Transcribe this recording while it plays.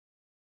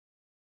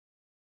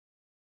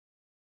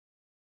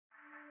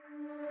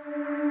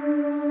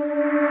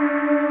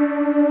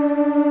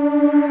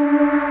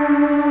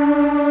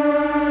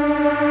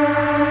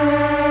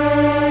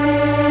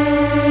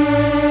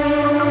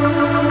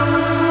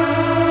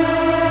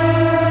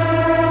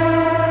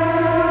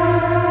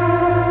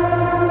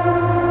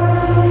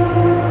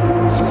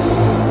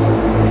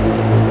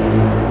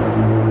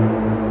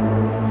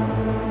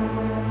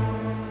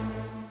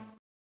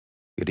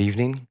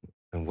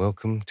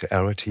to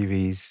ALRA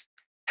TV's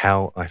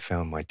How I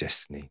Found My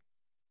Destiny.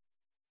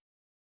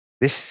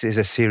 This is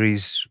a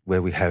series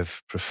where we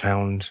have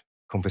profound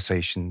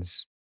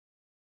conversations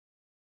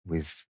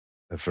with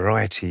a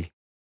variety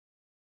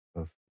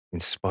of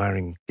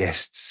inspiring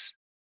guests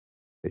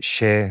that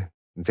share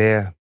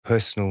their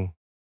personal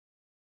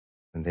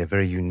and their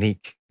very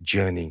unique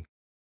journey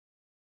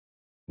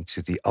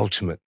into the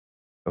ultimate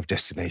of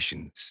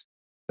destinations,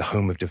 the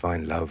home of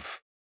divine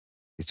love,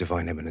 His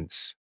Divine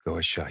Eminence,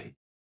 Gohar Shahi.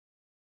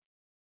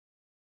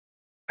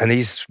 And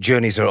these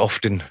journeys are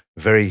often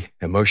very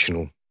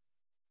emotional.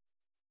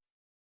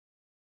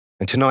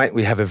 And tonight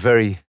we have a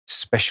very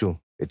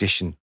special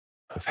edition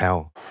of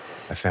How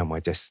I Found My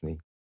Destiny.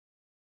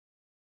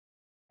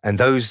 And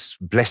those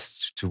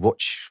blessed to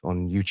watch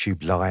on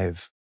YouTube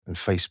Live and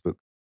Facebook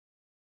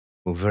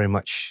will very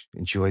much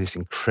enjoy this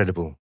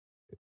incredible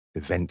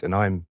event. And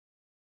I'm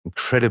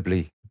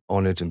incredibly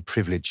honored and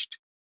privileged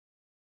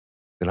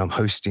that I'm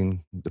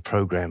hosting the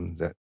program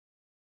that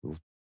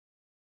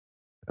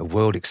a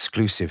world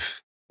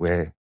exclusive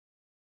where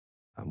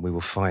we will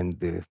find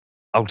the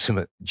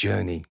ultimate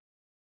journey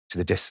to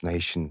the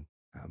destination,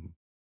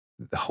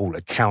 the whole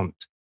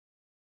account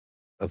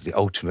of the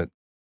ultimate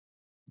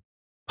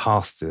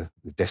path to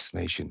the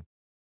destination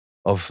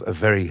of a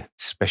very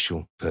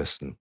special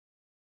person.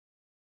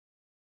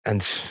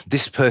 And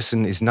this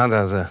person is none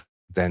other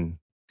than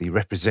the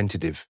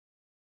representative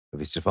of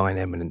His Divine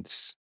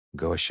Eminence,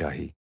 Gohar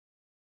Shahi.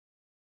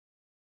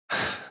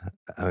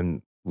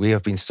 And we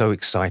have been so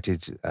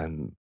excited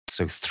and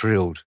so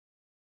thrilled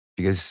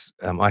because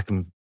I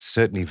can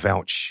certainly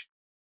vouch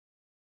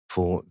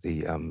for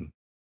the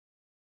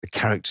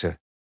character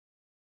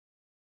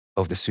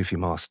of the Sufi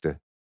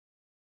Master,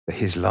 that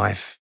his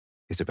life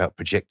is about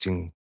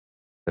projecting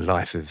the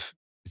life of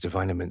His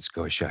Divine Eminence,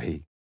 Gohar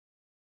Shahi.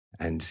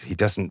 And he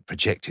doesn't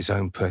project his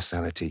own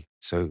personality.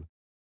 So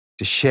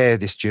to share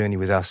this journey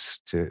with us,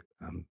 to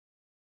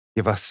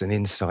give us an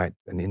insight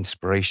and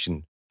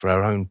inspiration for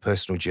our own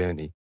personal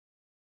journey,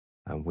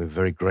 we're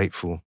very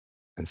grateful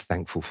and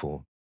thankful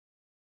for.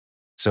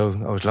 So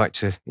I would like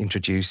to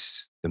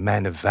introduce the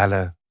man of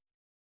valor,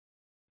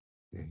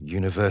 the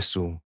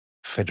Universal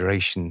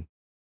Federation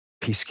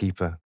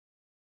peacekeeper,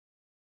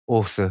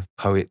 author,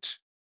 poet,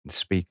 and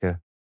speaker,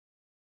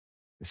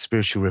 the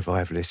spiritual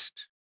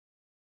revivalist,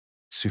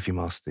 Sufi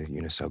Master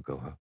Younus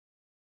AlGohar.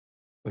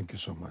 Thank you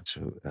so much.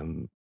 So,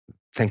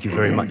 thank you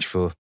very much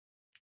for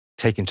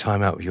taking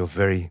time out of your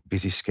very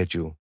busy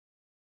schedule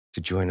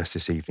to join us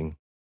this evening.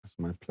 It's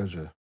my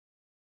pleasure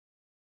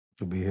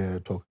to be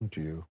here talking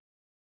to you.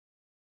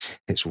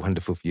 It's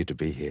wonderful for you to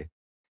be here.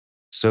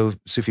 So,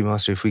 Sufi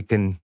Master, if we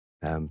can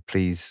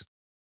please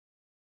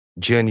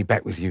journey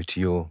back with you to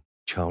your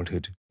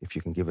childhood, if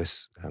you can give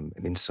us an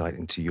insight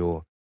into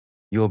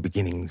your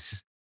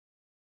beginnings.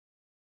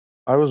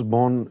 I was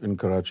born in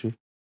Karachi,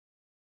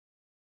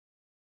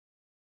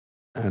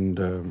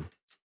 and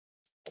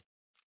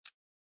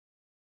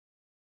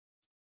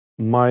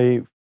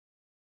my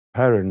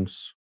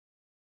parents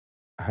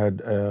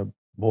had a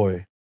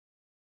boy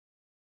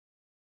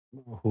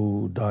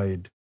who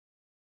died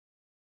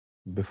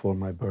before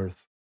my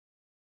birth.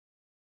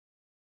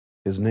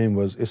 His name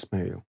was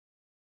Ismail.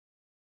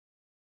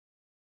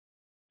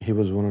 He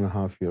was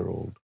 1.5 years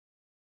old.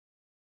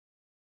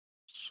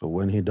 So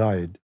when he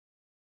died,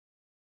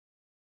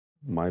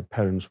 my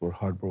parents were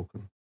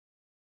heartbroken.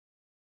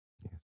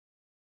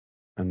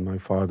 And my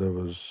father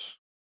was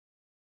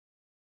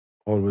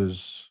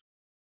always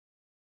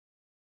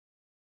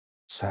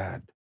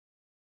sad.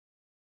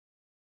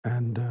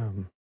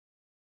 And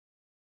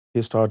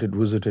he started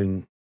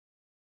visiting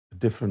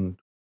different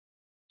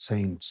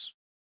saints.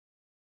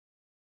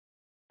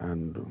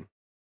 And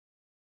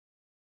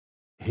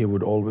he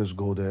would always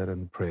go there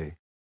and pray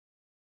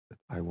that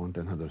I want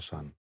another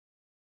son.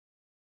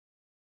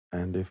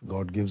 And if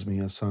God gives me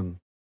a son,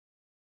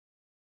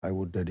 I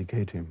would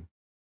dedicate him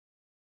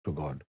to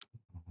God.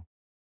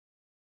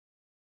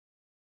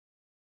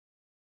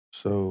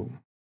 So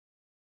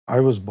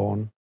I was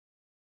born,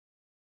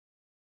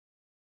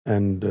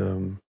 and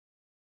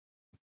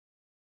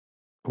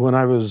when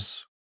I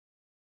was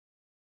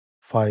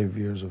 5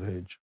 years of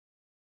age,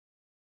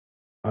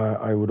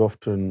 I would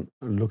often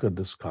look at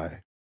the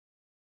sky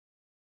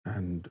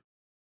and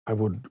I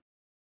would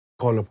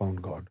call upon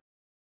God.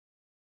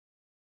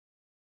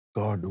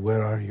 God,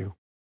 where are you?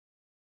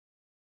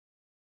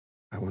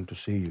 I want to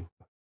see you.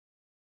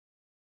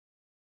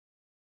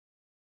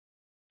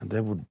 And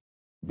there would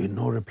be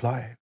no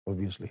reply,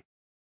 obviously.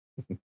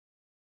 And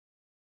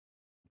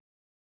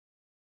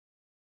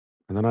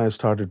then I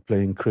started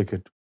playing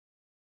cricket.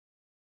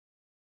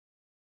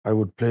 I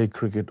would play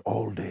cricket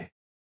all day,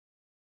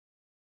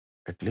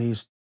 at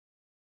least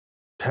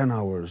 10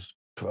 hours,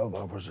 12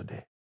 hours a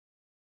day.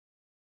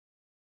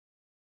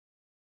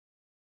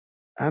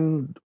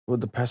 And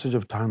with the passage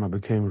of time, I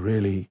became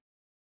really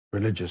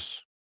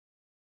religious,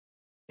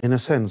 in a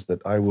sense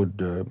that I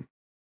would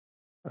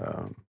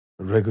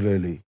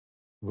regularly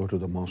go to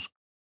the mosque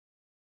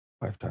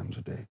 5 times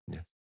a day.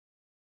 Yeah.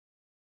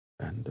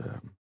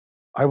 And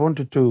I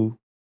wanted to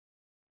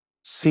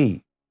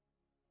see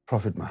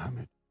Prophet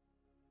Muhammad.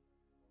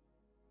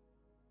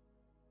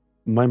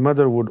 My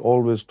mother would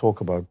always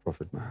talk about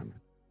Prophet Muhammad.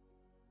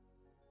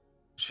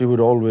 She would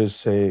always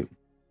say,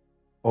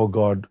 "Oh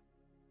God,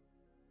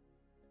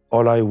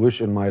 all I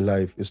wish in my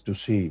life is to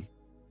see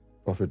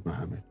Prophet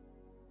Muhammad.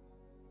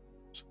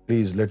 So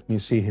please let me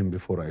see him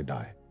before I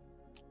die."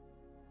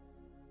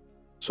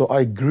 So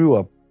I grew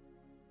up,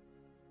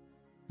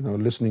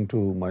 listening to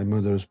my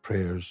mother's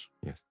prayers.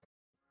 Yes.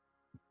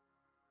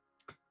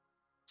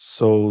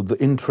 So the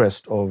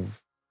interest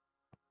of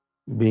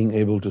being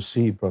able to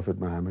see Prophet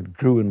Muhammad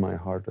grew in my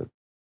heart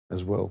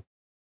as well.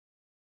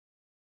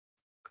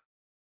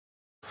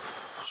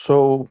 So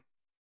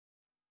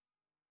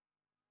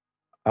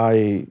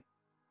I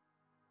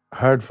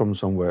heard from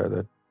somewhere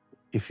that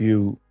if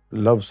you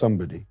love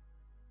somebody,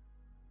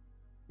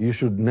 you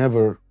should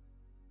never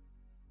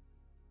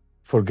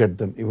forget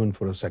them even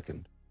for a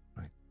second.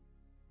 Right.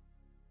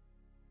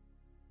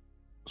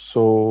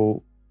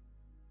 So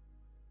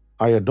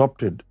I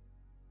adopted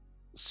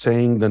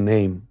saying the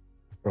name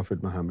of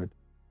Prophet Muhammad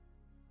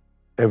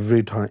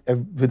every time,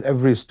 with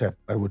every step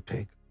I would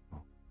take.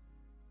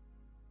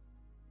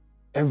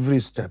 Every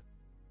step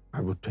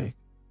I would take.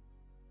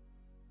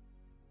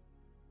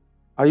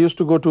 I used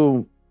to go to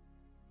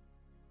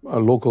a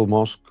local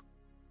mosque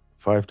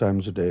 5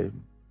 times a day.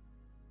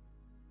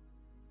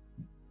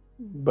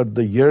 But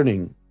the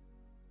yearning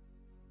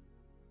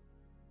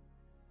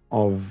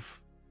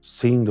of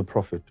seeing the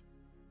Prophet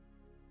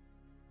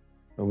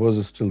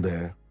was still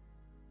there.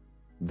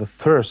 The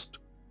thirst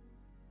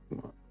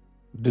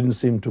didn't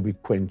seem to be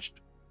quenched.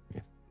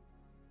 Yes.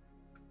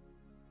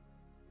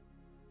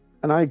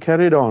 And I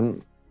carried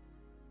on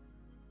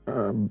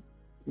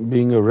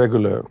being a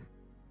regular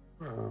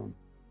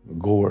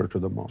goer to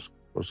the mosque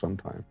for some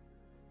time.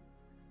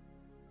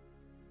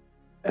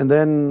 And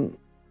then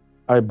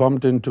I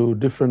bumped into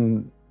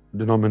different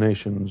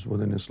denominations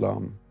within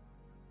Islam,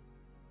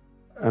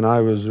 and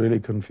I was really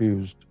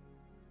confused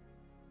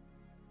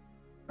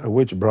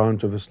which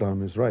branch of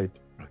Islam is right.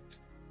 Right.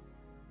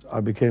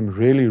 I became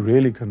really,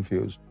 really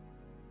confused,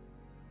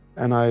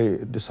 and I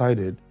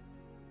decided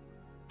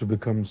to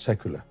become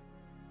secular.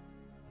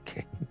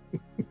 Okay.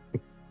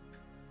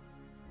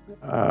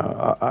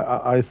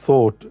 I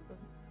thought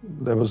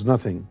there was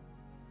nothing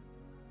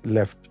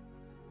left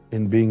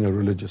in being a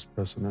religious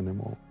person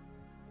anymore.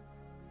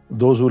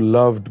 Those who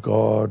loved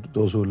God,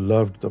 those who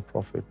loved the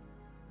Prophet,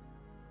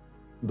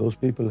 those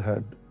people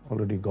had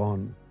already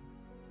gone.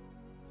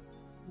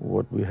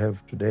 What we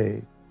have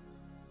today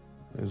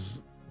is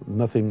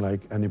nothing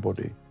like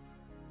anybody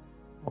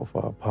of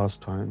our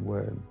past time,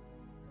 where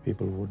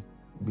people would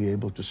be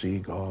able to see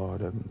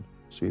God and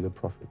see the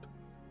Prophet.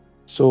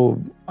 So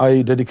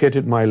I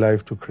dedicated my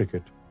life to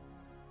cricket.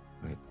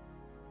 Right.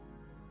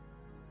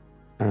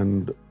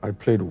 And I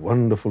played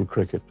wonderful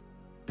cricket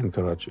in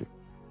Karachi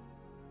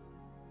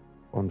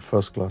on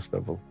first class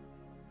level.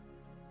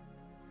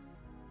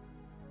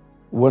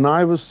 When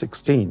I was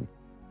 16,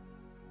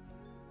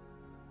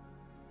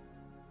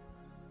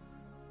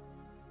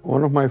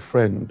 one of my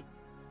friend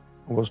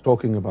was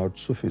talking about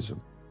Sufism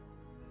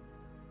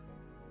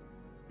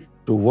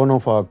to one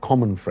of our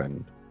common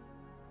friend.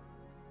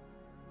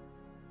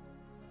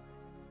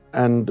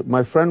 And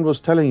my friend was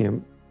telling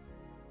him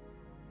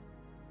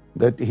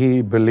that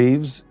he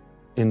believes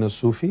in a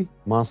Sufi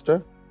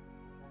master,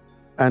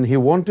 and he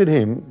wanted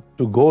him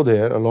to go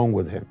there along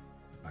with him.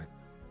 Right.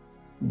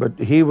 But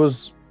he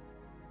was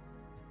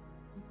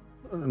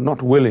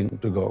not willing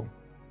to go.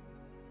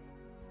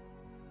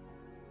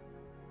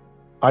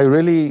 I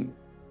really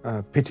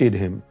pitied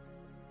him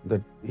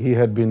that he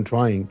had been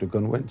trying to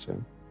convince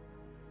him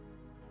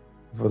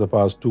for the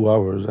past 2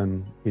 hours,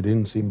 and he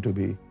didn't seem to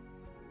be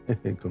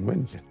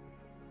convinced. Yeah.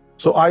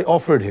 So I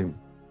offered him,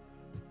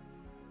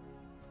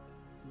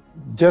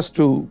 just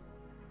to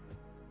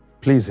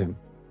please him.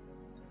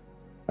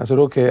 I said,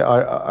 okay,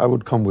 I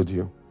would come with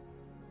you.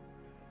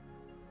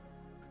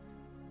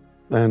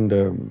 And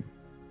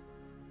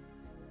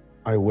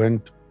I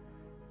went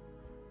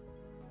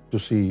to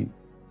see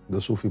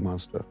the Sufi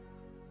Master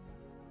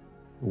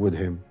with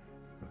him.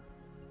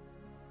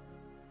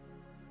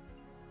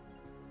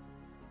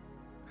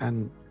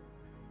 And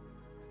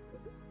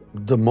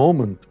the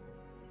moment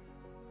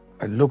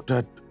I looked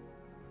at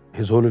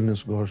His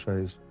Holiness Gohar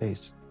Shah's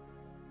face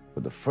for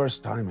the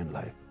first time in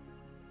life,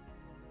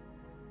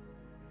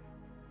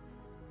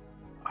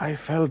 I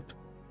felt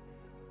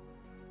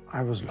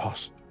I was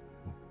lost.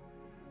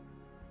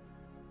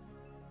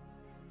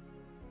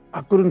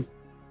 I couldn't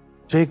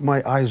take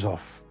my eyes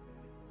off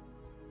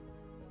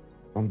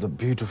from the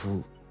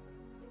beautiful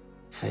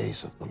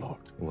face of the Lord.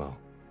 Wow.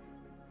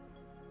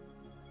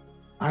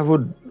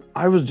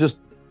 I was just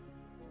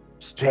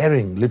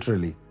staring,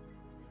 literally.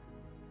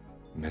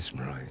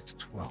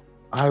 Mesmerized. Wow.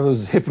 I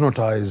was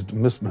hypnotized,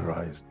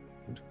 mesmerized.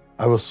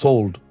 I was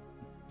sold.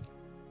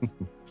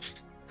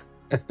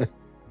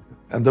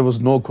 And there was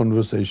no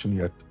conversation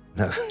yet.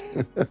 No.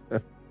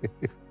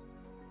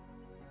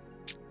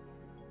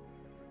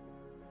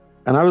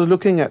 And I was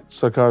looking at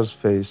Sarkar's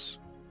face,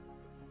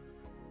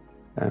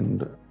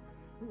 And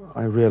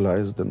I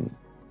realized in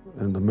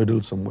the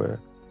middle somewhere,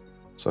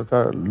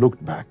 Sarkar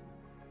looked back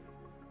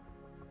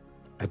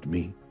at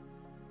me.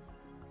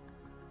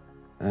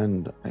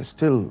 And I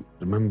still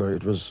remember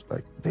it was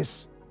like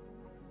this.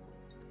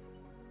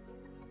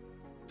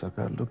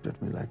 Sarkar looked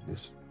at me like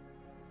this.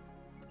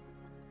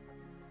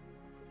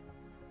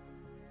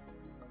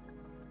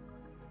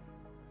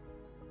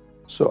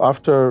 So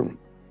after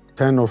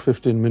 10 or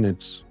 15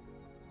 minutes,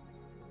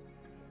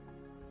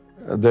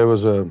 there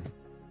was an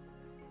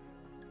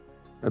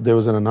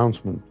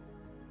announcement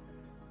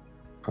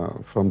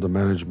from the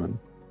management.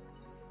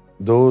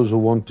 Those who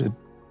wanted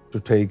to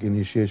take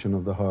initiation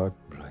of the heart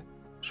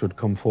should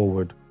come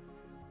forward.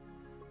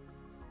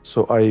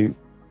 So I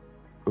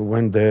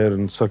went there,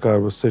 and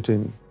Sarkar was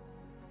sitting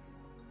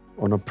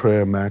on a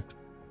prayer mat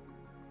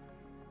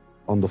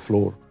on the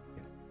floor.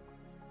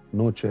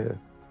 No chair,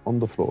 on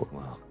the floor.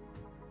 Wow.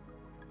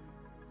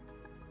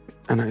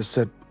 And I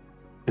sat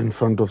in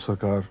front of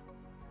Sarkar.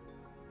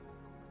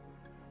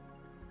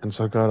 And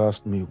Sarkar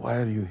asked me,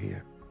 "Why are you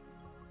here?"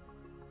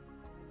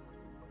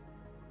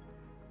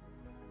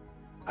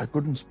 I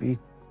couldn't speak.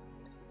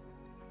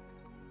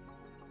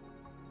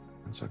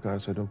 And Sarkar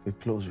said, "Okay,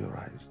 close your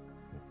eyes."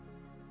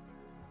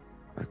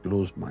 I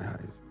closed my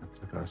eyes. And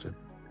Sarkar said,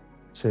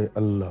 "Say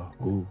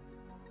Allahu,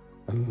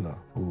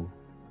 Allahu,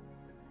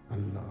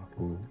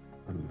 Allahu,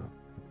 Allah."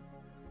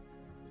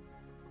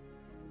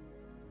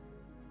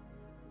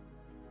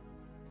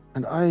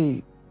 And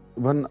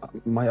when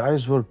my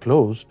eyes were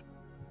closed,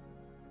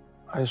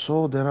 I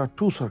saw there are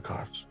two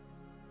Sarkars.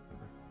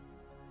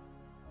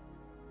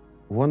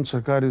 One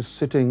Sarkar is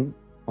sitting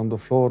on the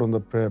floor on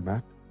the prayer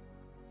mat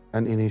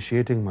and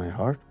initiating my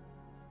heart.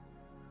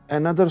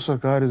 Another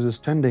Sarkar is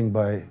standing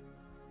by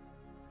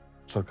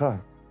Sarkar.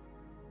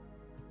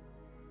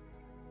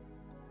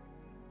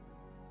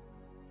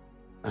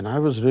 And I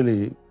was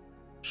really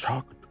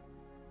shocked.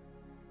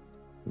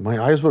 My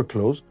eyes were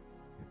closed,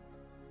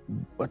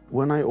 but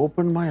when I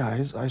opened my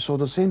eyes, I saw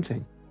the same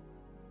thing.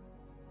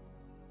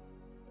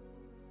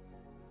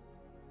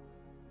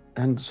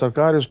 And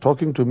Sarkar is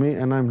talking to me,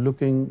 and I'm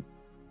looking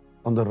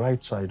on the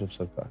right side of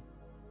Sarkar,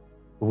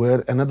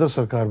 where another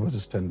Sarkar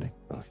was standing.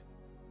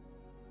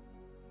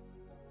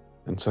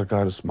 And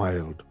Sarkar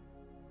smiled.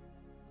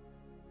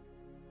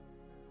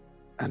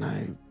 And I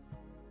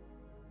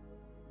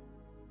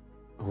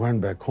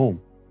went back home.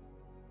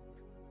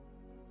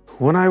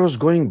 When I was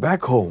going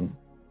back home,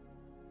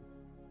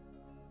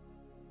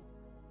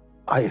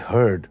 I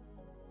heard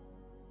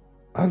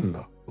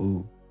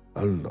Allahu,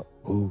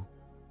 Allahu.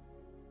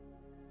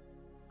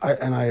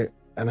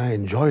 And I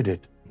enjoyed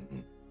it.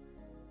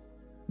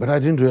 But I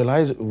didn't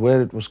realize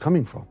where it was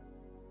coming from.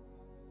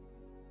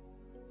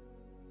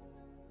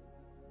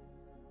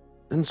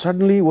 Then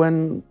suddenly,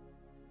 when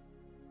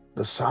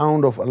the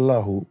sound of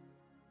Allahu,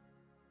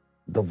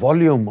 the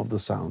volume of the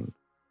sound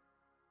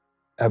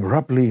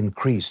abruptly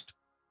increased,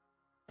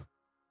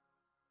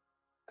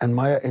 and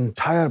my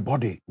entire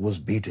body was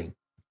beating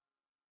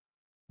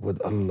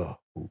with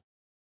Allahu,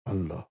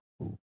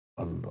 Allahu,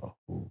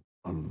 Allahu,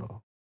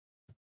 Allah.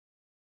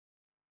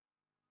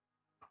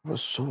 I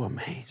was so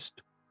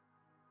amazed.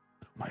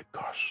 My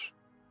gosh.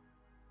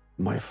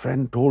 My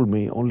friend told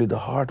me only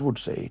the heart would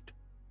say it.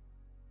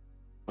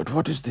 But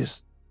what is this?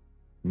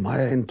 My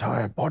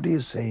entire body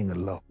is saying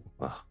Allah.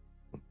 Wow.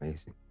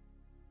 Amazing.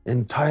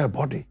 Entire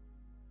body.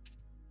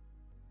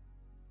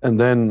 And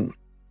then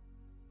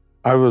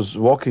I was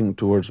walking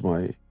towards my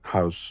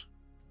house,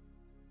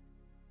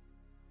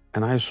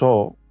 and I saw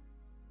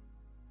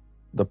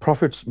the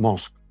Prophet's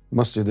mosque,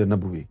 Masjid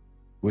Nabawi,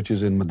 which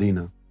is in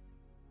Medina.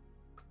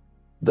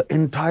 The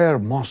entire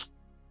mosque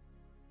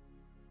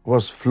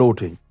was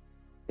floating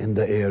in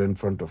the air in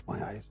front of my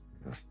eyes.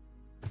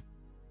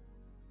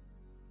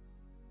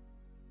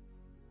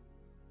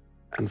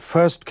 And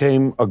first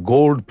came a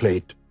gold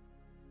plate.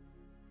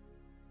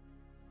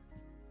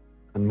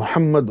 And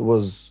Muhammad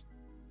was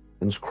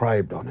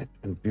inscribed on it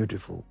in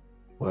beautiful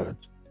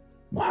words.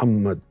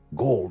 Muhammad,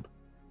 gold.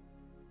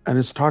 And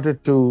it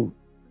started to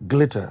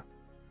glitter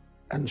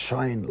and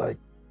shine like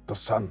the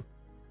sun.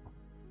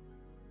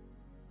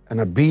 And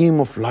a beam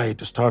of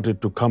light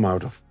started to come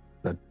out of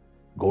that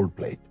gold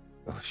plate.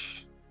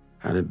 Gosh.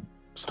 And it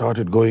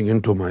started going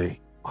into my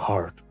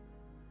heart.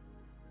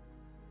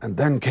 And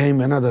then came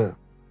another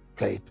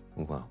plate.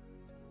 Wow.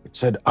 It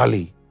said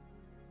Ali.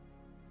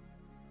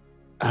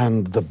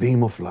 And the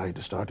beam of light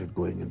started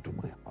going into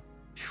my heart.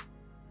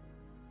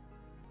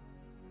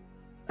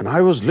 And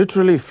I was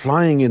literally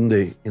flying in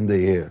the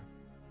air.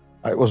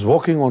 I was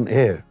walking on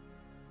air.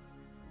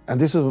 And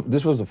this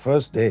was the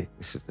first day.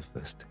 This is the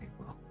first day.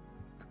 Wow.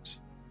 Gosh.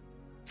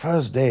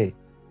 First day.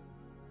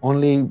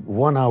 Only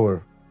 1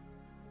 hour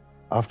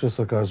after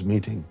Sarkar's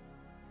meeting.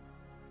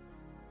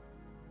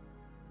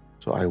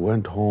 So I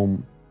went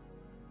home.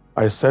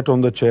 I sat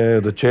on the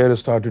chair. The chair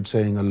started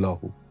saying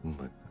Allahu. Oh my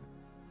God.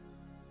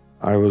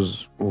 I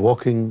was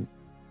walking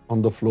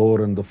on the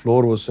floor, and the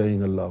floor was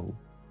saying Allahu.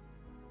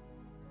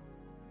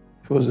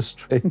 It was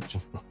strange.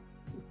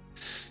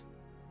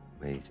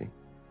 Amazing.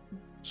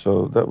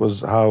 So that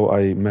was how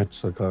I met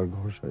Sarkar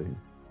Gohar Shahi.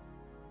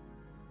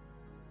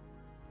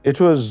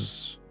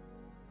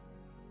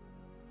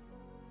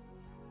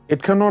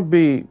 It cannot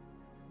be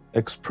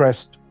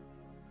expressed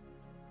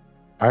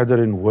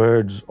either in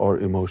words or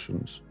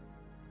emotions.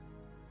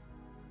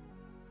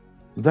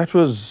 That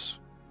was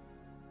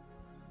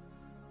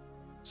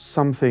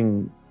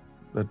something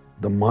that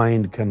the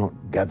mind cannot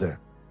gather.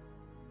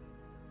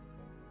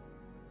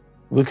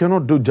 We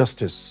cannot do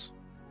justice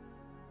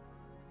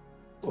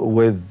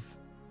with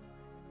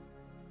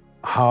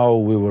how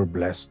we were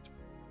blessed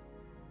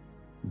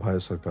by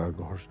Sarkar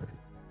Gohar Shahi.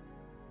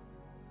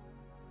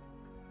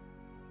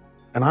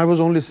 And I was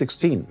only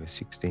 16. You were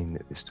 16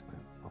 at this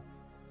time. Oh.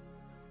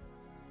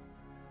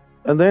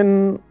 And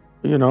then,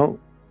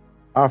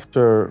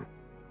 after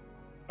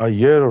a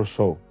year or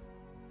so,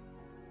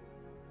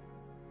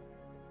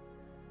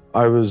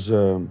 I was,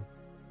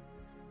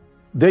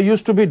 there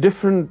used to be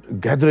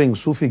different gatherings,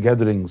 Sufi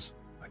gatherings,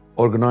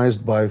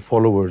 organized by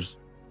followers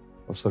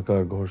of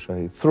Sarkar Gohar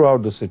Shahi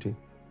throughout the city.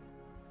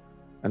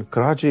 And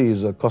Karachi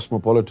is a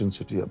cosmopolitan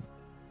city, a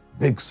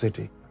big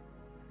city.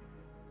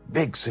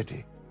 Big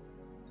city.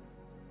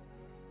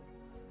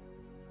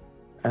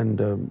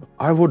 And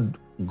I would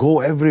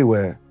go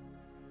everywhere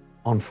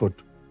on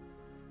foot.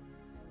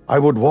 I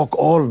would walk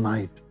all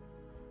night.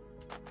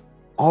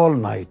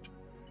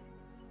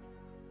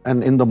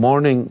 And in the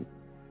morning,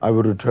 I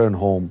would return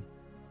home.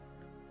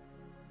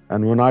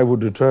 And when I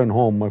would return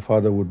home, my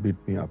father would beat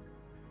me up.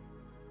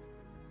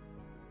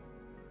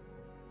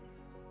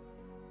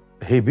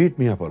 He beat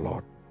me up a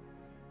lot.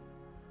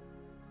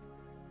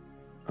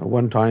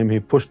 One time he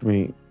pushed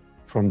me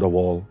from the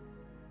wall,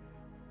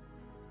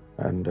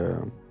 and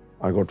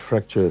I got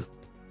fracture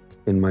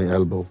in my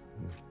elbow.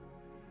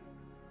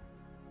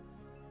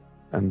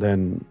 And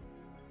then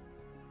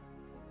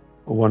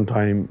one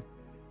time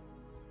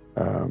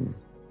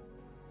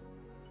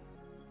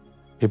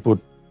he put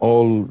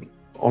all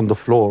on the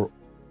floor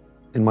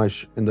in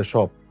the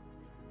shop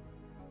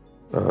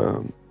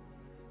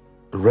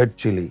red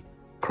chili,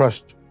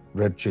 crushed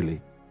red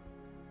chili,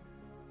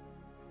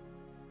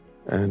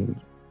 and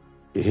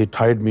he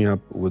tied me up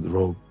with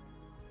rope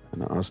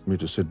and asked me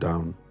to sit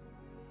down.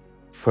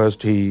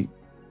 First he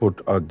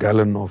put a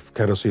gallon of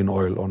kerosene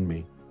oil on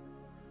me,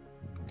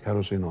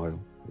 kerosene oil,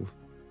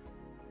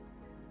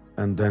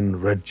 and then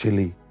red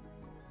chili,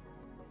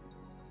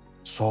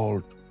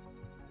 salt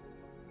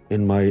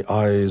in my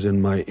eyes,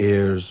 in my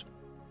ears,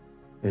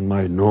 in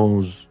my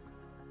nose.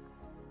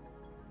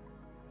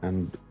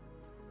 And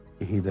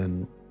he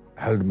then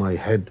held my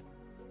head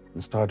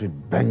and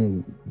started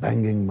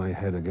banging my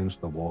head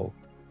against the wall.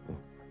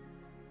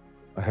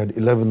 I had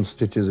 11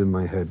 stitches in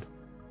my head.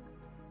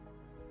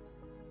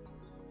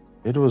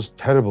 It was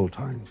terrible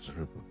times.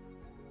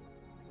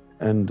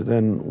 And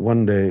then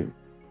one day,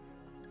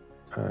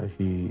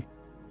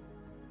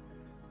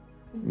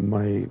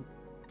 my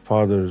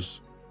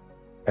father's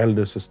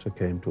elder sister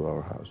came to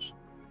our house.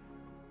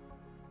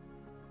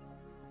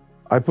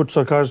 I put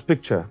Sarkar's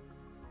picture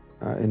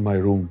in my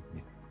room.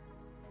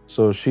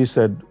 So she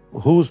said,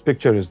 "Whose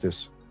picture is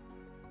this?"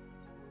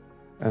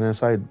 And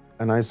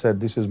I said,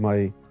 "This is my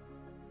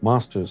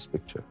master's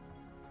picture."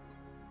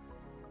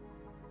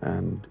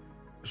 And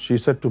she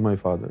said to my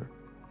father,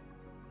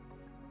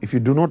 "If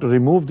you do not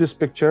remove this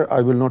picture,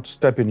 I will not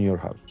step in your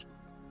house."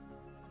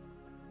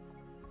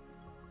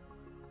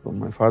 So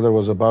my father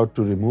was about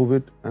to remove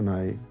it, and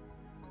I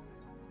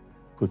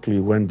quickly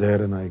went there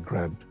and I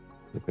grabbed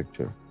the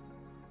picture.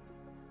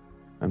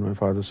 And my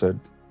father said,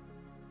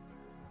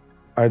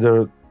 "Either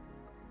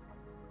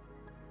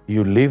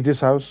you leave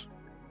this house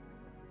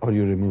or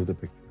you remove the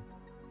picture."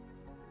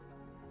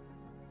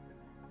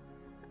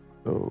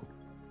 So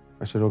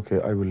I said, "Okay,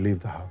 I will leave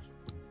the house."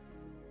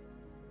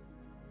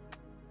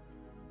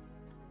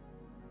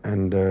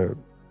 And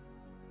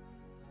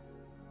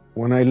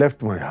when I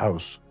left my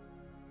house,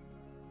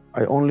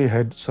 I only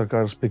had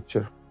Sarkar's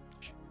picture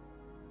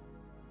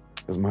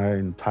as my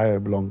entire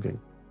belonging.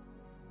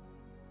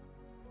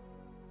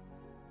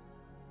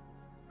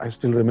 I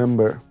still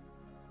remember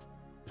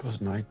it was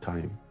night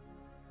time.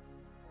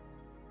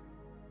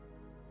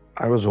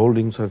 I was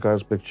holding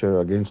Sarkar's picture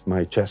against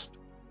my chest,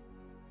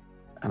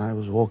 and I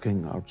was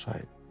walking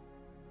outside,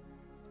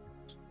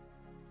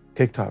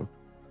 kicked out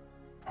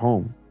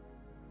home,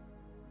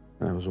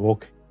 and I was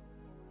walking.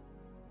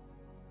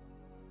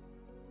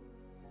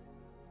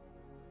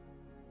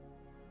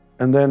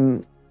 And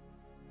then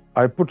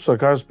I put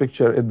Sarkar's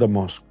picture in the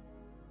mosque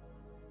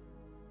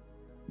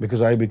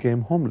because I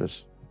became homeless.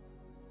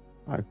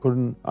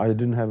 I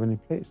didn't have any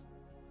place.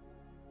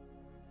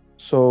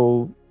 So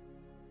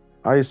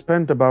I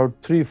spent about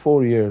 3-4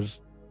 years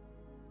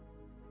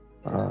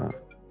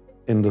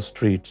in the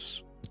streets.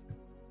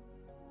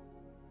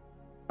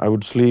 I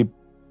would sleep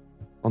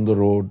on the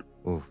road.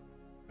 Oh,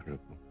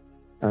 terrible.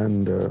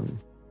 And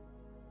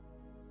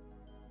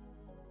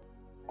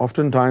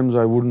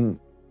oftentimes I wouldn't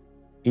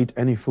eat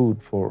any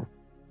food for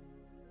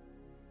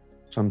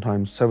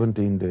sometimes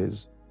 17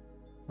 days,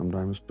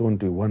 sometimes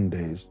 21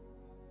 days.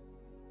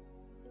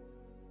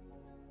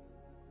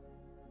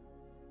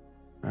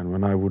 And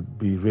when I would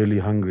be really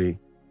hungry,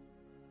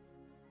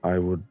 I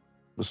would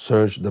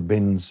search the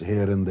bins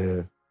here and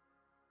there.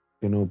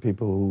 You know,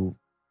 people who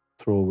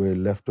throw away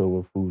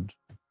leftover food.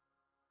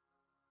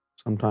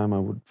 Sometime I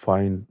would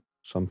find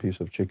some piece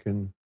of chicken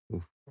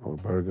or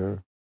burger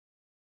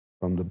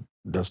from the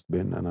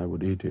dustbin and I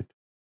would eat it.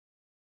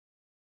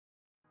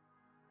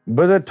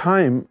 But that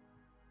time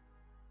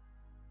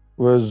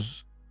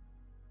was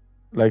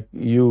like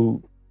you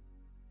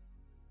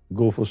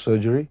go for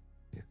surgery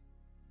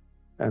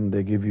and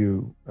they give you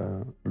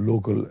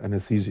local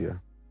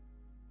anesthesia.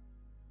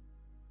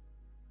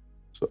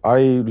 So I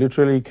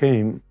literally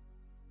came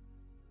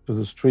to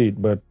the street,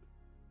 but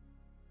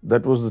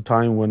that was the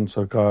time when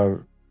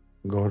Sarkar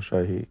Gohar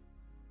Shahi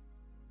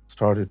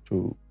started to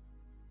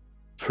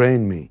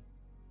train me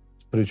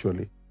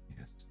spiritually.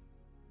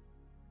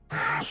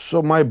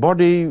 So my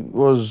body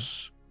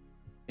was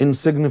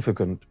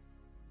insignificant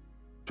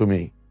to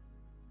me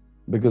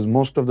because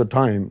most of the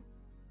time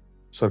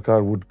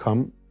Sarkar would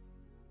come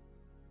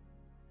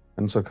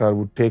and Sarkar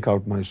would take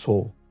out my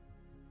soul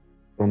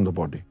from the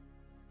body.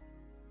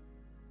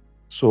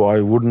 So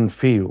I wouldn't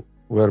feel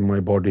where my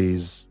body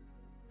is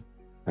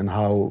and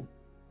how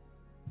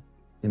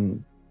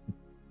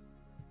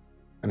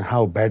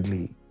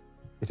badly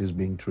it is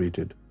being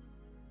treated.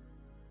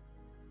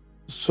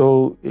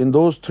 So in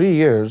those 3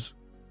 years,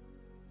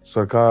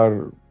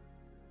 Sarkar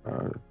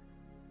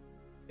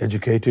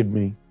educated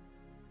me,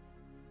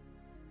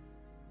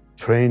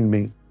 trained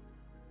me,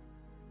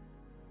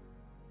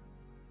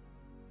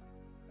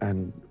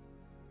 and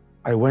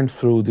I went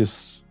through this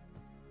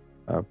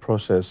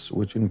process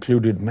which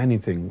included many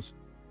things.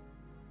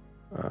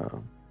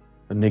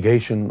 A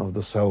negation of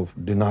the self,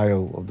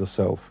 denial of the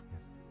self.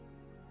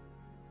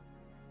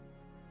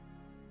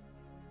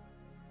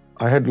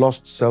 I had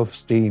lost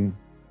self-esteem.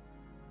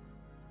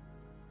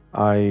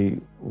 I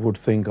would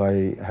think I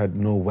had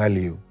no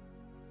value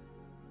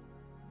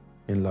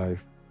in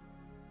life.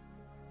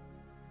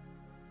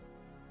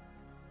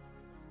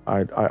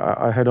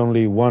 I had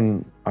only one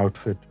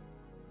outfit,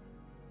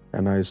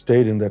 and I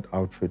stayed in that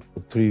outfit for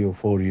 3 or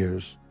 4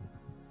 years.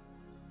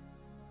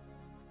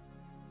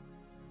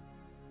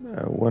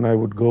 When I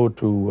would go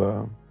to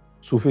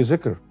Sufi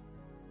Zikr,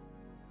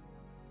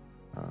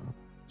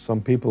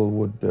 some people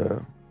would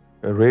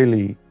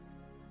really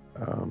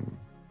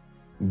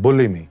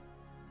bully me.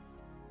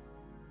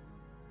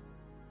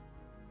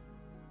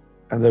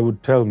 And they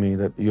would tell me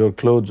that your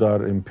clothes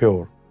are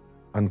impure,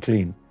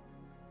 unclean.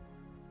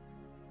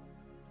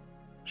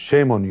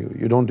 Shame on you.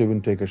 You don't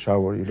even take a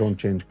shower. You don't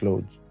change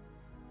clothes.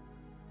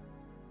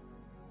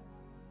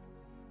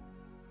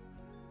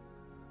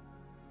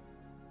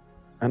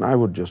 And I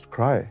would just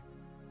cry.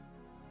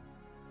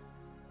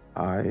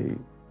 I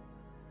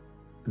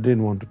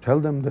didn't want to tell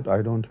them that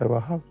I don't have a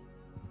house.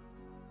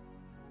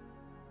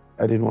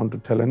 I didn't want to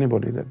tell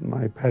anybody that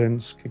my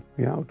parents kicked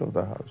me out of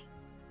the house.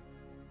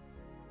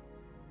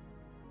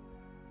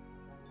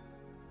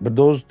 But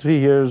those 3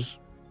 years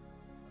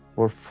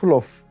were full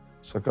of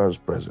Sarkar's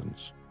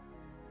presence.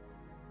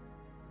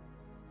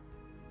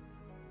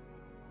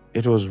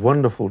 It was a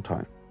wonderful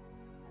time.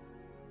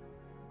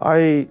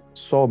 I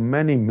saw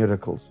many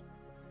miracles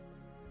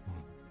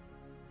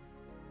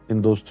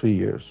in those 3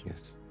 years.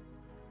 Yes.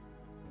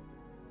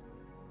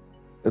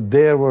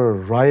 There were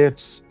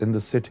riots in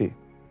the city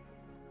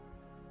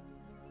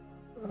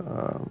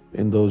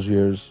in those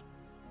years.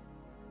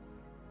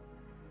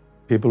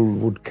 People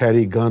would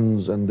carry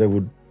guns and they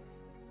would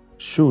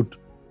shoot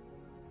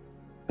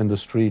in the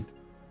street.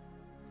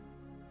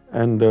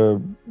 And,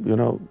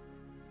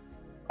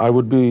 I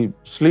would be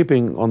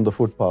sleeping on the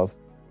footpath,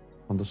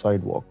 on the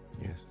sidewalk.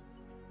 Yes.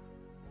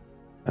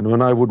 And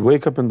when I would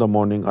wake up in the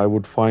morning, I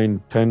would find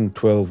 10,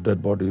 12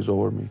 dead bodies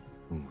over me.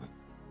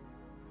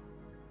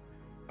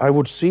 I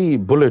would see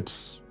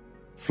bullets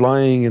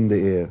flying in the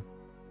air.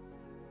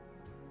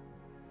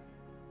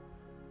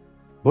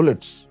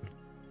 Bullets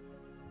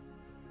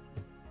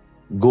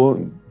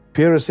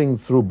piercing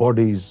through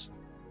bodies,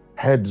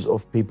 heads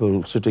of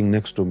people sitting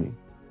next to me.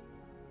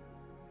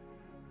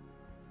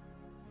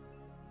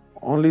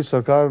 Only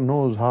Sarkar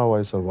knows how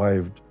I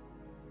survived.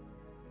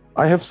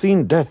 I have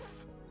seen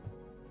death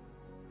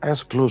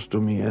as close to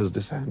me as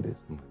this hand is.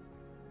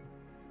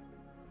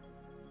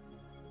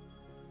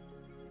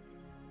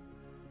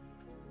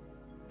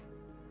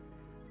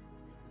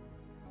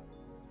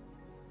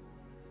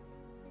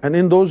 And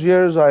in those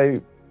years,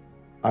 I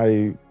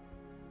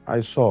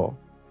saw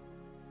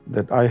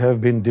that I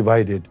have been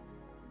divided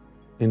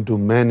into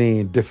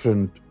many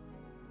different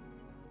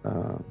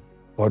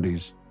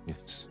bodies.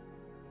 Yes.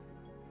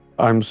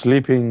 I'm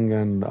sleeping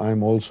and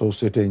I'm also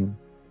sitting.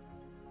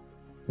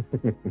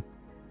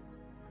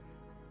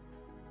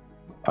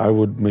 I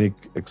would make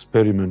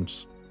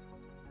experiments.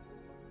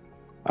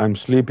 I'm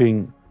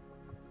sleeping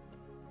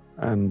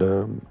and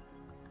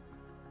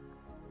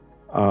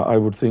I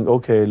would think,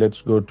 okay,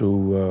 let's go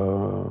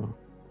to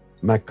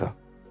Mecca.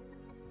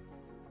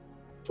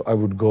 So I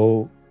would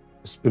go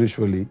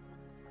spiritually.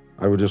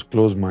 I would just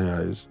close my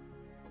eyes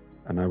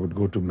and I would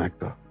go to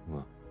Mecca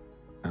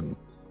and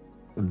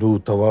do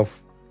tawaf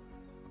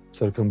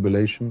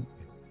circumambulation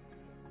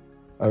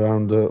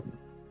around the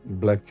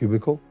black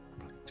cubicle.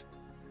 Right.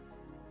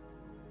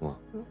 Wow.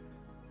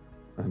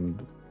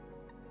 And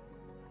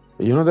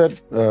you know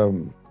that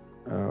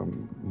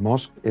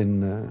mosque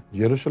in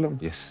Jerusalem?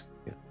 Yes.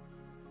 Yeah.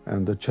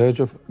 And the Church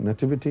of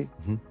Nativity?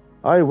 Mhm.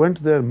 I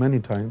went there many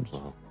times.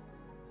 Wow.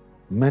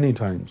 Many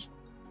times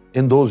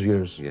in those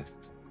years. Yes.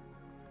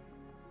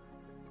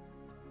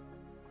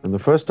 And the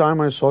first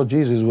time I saw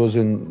Jesus was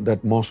in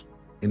that mosque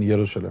in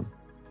Jerusalem,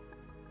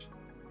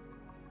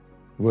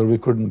 where we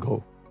couldn't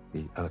go.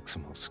 The Al-Aqsa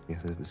Mosque.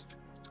 Yes, it was.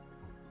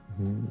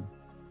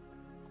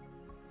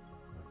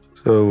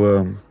 So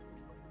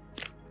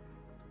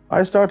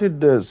I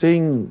started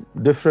seeing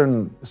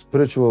different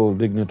spiritual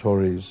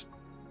dignitaries.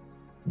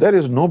 There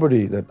is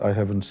nobody that I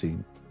haven't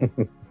seen.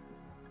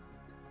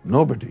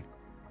 Nobody.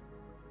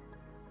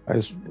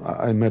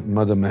 I met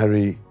Mother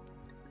Mary,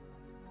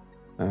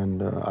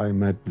 and I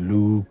met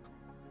Luke,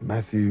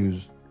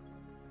 Matthews,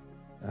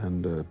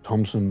 and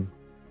Thompson,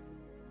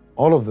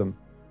 all of them.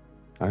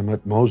 I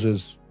met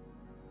Moses.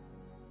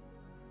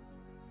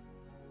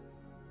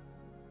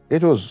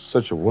 It was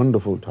such a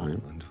wonderful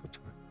time. Wonderful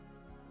time.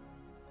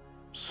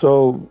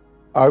 So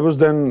I was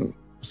then,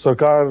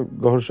 Sarkar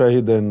Gohar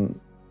Shahi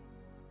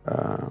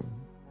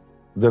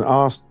then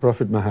asked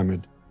Prophet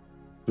Muhammad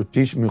to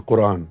teach me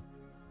Quran.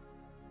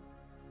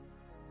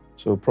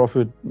 So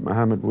Prophet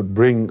Muhammad would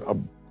bring a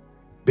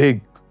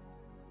big,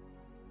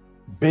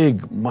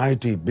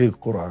 mighty, big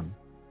Quran,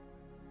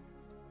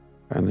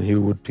 and he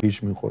would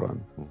teach me Quran.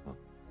 Wow.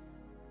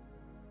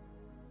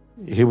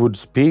 He would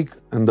speak,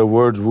 and the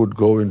words would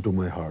go into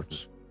my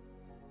heart.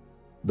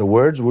 The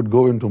words would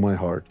go into my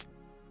heart,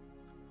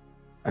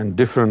 and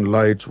different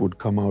lights would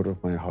come out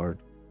of my heart.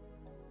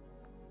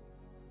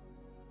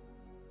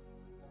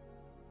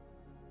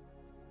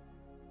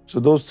 So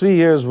those 3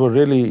 years were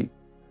really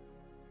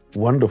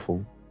wonderful.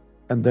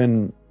 And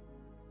then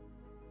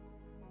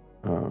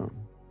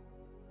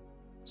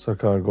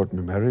Sarkar got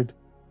me married,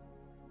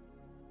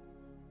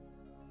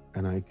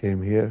 and I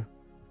came here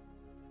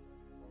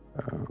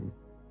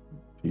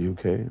to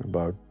UK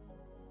about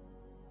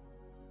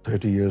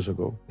 30 years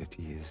ago.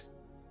 30 years.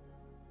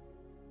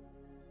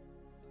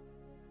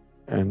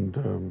 And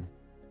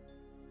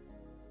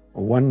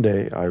one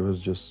day I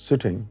was just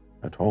sitting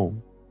at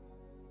home,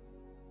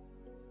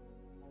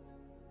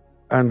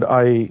 and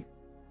I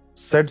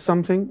said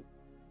something,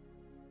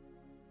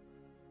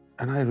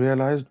 and I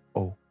realized,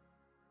 oh,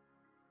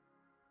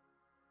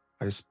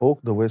 I spoke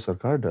the way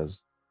Sarkar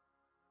does.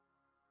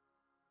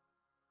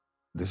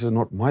 This is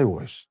not my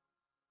voice.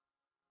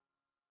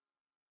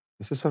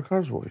 This is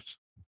Sarkar's voice.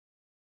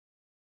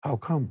 How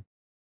come?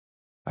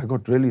 I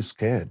got really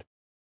scared.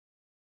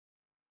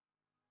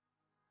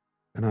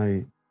 And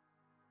I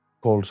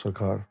called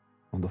Sarkar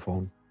on the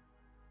phone.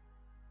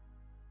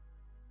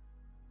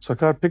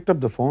 Sarkar picked up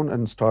the phone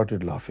and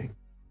started laughing.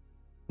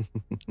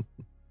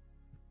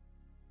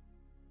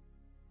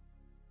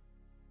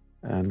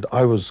 And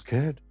I was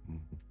scared.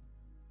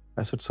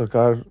 I said,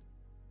 Sarkar,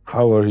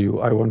 how are you?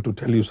 I want to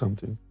tell you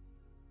something.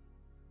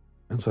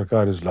 And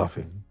Sarkar is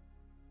laughing.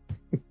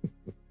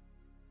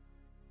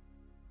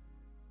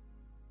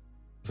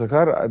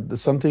 Sarkar,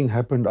 something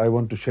happened. I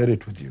want to share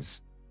it with you.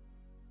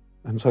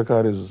 And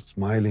Sarkar is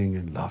smiling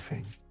and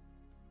laughing.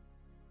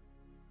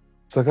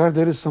 Sarkar,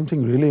 there is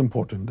something really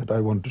important that I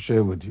want to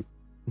share with you.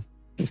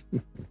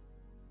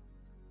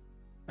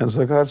 And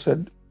Sarkar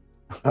said,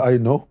 I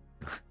know.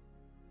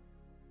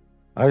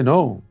 I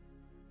know.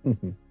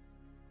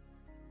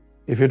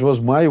 If it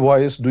was my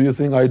voice, do you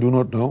think I do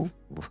not know?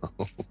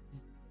 Wow.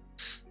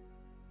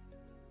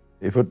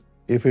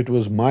 If it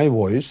was my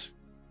voice,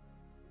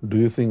 do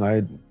you think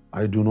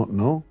I do not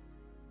know?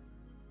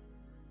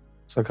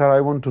 Sarkar,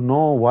 I want to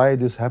know why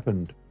this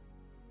happened.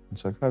 And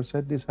Sarkar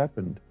said, this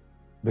happened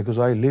because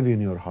I live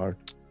in your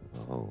heart.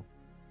 Wow.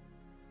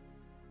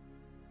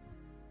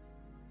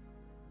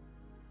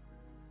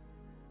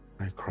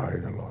 I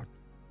cried a lot.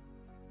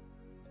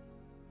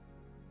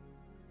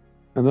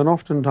 And then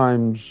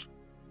oftentimes,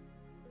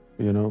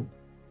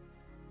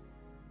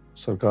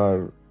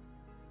 Sarkar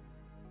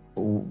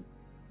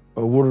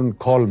wouldn't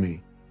call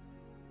me.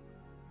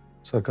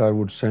 Sarkar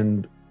would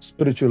send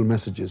spiritual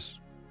messages.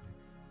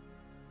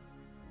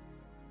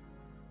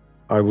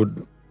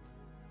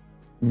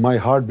 My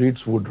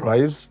heartbeats would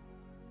rise,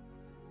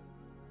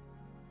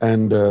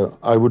 and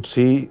I would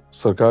see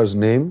Sarkar's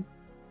name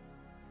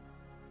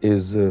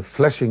is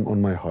flashing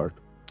on my heart.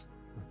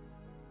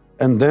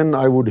 And then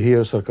I would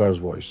hear Sarkar's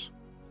voice.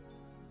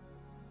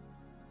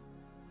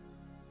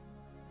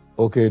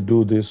 Okay,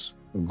 do this,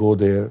 go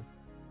there.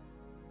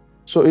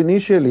 So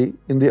initially,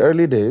 in the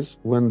early days,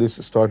 when this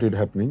started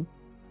happening,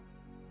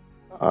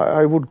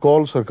 I would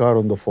call Sarkar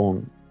on the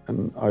phone,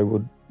 and I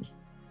would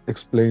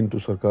explain to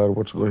Sarkar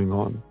what's going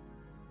on.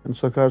 And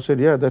Sarkar said,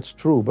 yeah, that's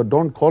true, but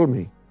don't call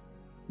me.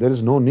 There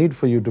is no need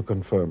for you to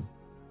confirm.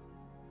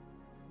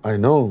 I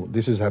know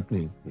this is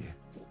happening.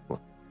 Yeah.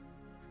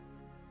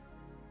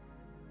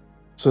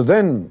 So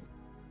then,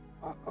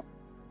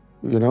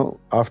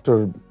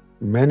 after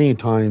many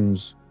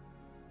times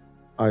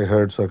I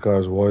heard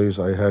Sarkar's voice.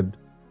 I had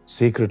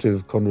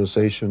secretive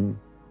conversation,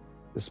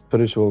 a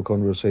spiritual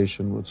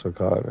conversation with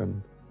Sarkar,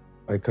 and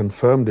I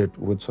confirmed it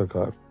with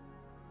Sarkar.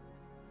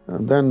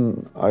 And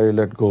then I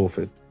let go of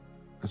it.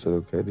 I said,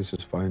 okay, this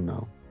is fine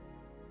now.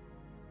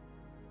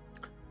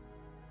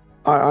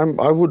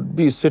 I would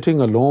be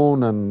sitting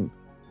alone, and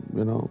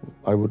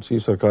I would see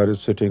Sarkar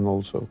is sitting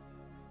also.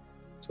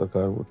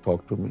 Sarkar would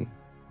talk to me.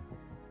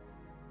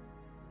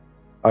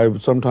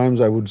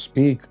 Sometimes I would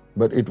speak,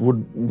 but it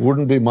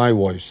wouldn't be my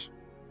voice.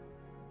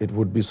 It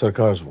would be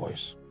Sarkar's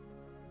voice.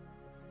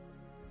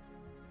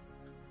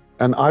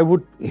 And I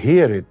would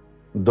hear it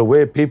the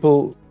way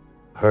people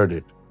heard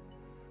it.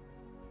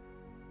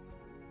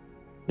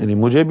 यानी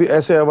मुझे भी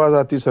ऐसे आवाज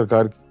आती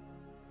सरकार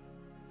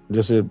की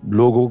जैसे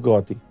लोगों को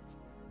आती.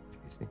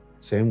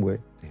 Same way.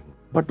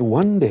 But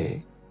one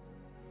day,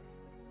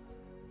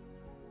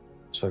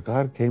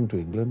 Sarkar came to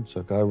England.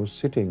 Sarkar was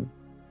sitting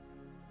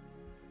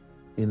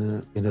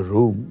in a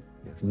room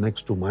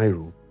next to my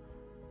room.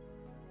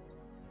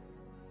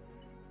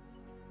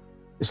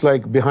 It's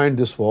like behind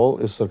this wall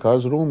is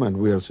Sarkar's room and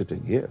we are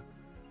sitting here.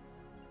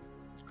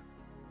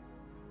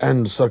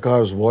 And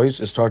Sarkar's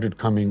voice started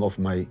coming off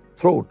my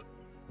throat.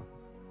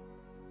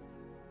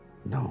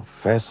 Now,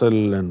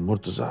 Faisal and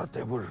Murtaza,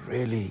 they were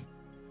really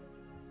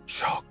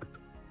shocked.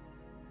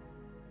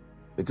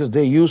 Because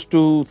they used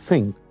to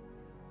think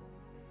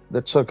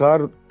that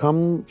Sarkar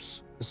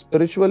comes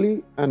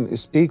spiritually and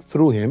speaks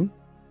through him.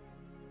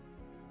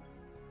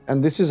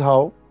 And this is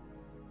how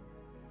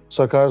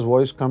Sarkar's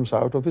voice comes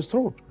out of his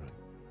throat.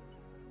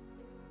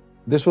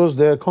 This was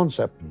their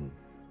concept.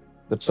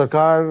 That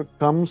Sarkar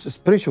comes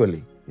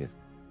spiritually,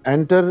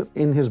 enter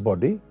in his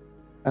body,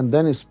 and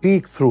then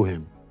speak through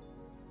him.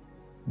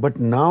 But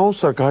now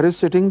Sarkar is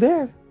sitting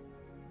there.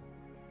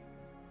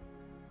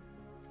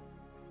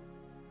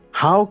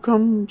 How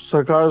come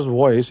Sarkar's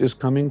voice is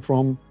coming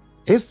from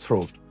his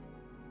throat?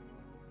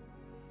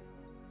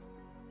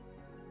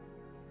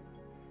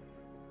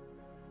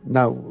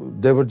 Now,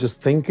 they were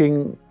just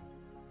thinking,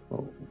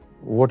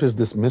 what is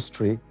this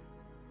mystery?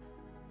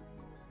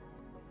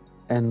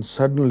 And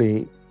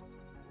suddenly,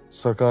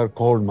 Sarkar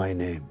called my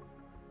name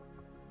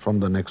from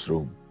the next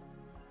room.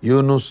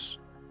 Younus,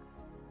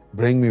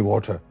 bring me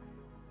water.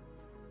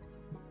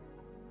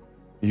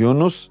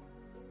 Younus,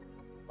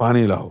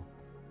 pani lao.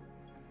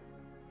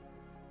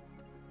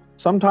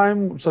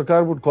 Sometimes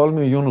Sarkar would call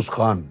me Younus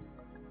Khan.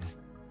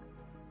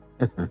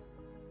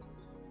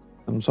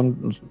 And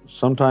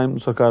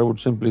sometimes Sarkar would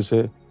simply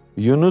say,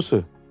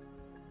 Younus,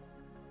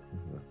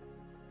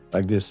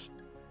 like this.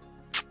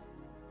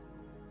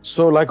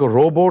 So like a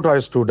robot, I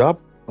stood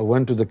up, I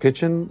went to the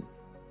kitchen,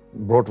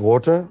 brought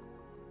water.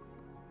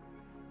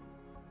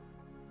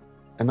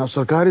 And now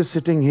Sarkar is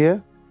sitting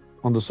here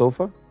on the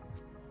sofa,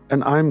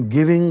 and I'm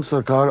giving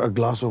Sarkar a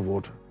glass of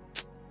water.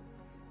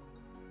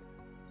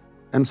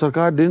 And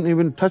Sarkar didn't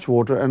even touch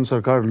water, and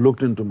Sarkar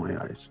looked into my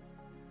eyes.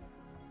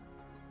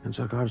 And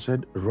Sarkar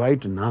said,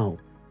 right now,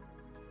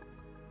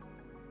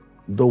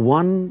 the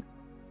one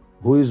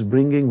who is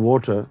bringing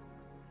water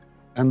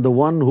and the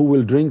one who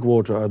will drink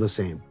water are the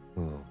same.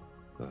 Oh,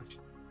 gosh.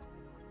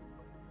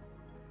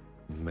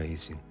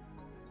 Amazing.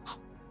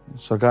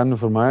 सरकार ने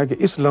फरमाया कि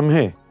इस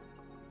लम्हे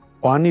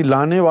पानी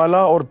लाने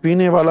वाला और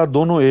पीने वाला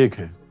दोनों एक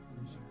हैं.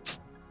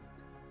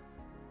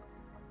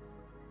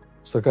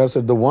 Sarkar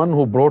said, the one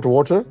who brought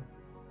water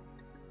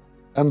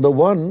and the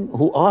one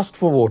who asked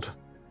for water.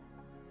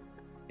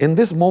 In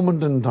this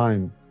moment in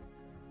time,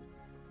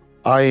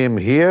 I am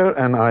here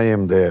and I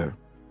am there.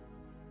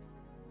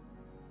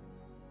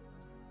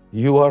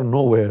 You are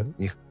nowhere.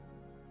 Yeah.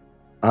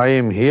 I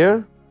am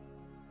here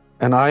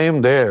and I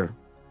am there.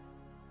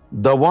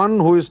 The one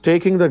who is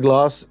taking the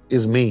glass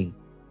is me,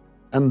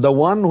 and the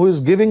one who is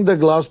giving the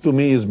glass to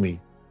me is me.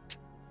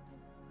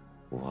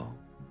 Wow.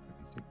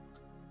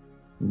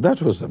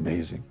 That was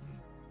amazing.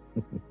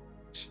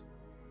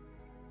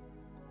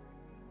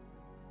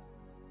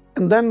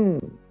 And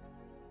then,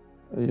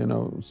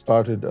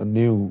 started a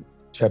new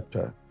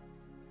chapter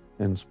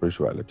in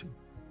spirituality.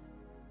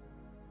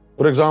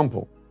 For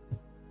example,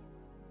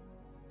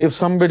 if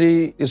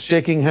somebody is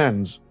shaking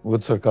hands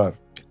with Sarkar,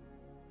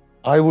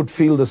 I would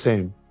feel the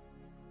same.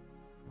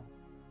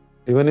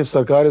 Even if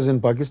Sarkar is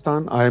in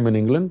Pakistan, I am in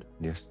England.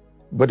 Yes.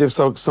 But if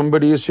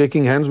somebody is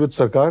shaking hands with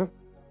Sarkar,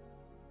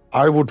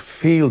 I would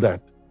feel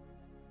that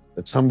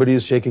somebody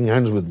is shaking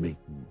hands with me.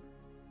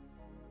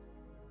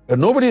 But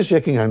nobody is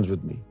shaking hands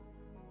with me.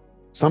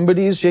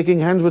 Somebody is shaking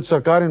hands with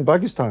Sarkar in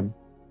Pakistan,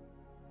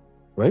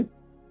 right?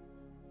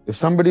 If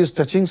somebody is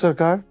touching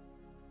Sarkar,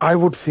 I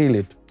would feel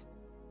it.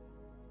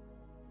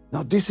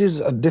 Now, this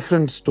is a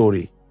different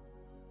story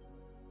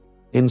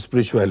in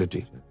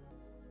spirituality.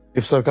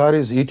 If Sarkar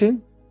is eating,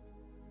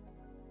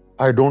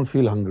 I don't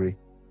feel hungry.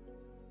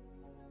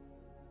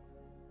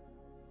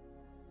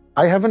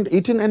 I haven't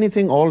eaten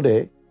anything all day,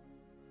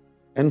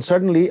 and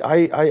suddenly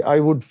I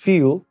would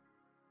feel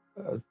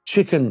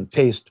chicken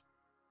taste.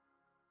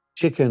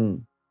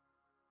 Chicken,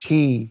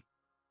 tea,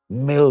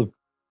 milk,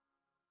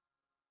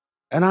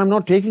 and I'm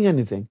not taking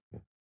anything.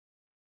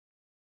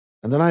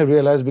 And then I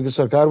realized because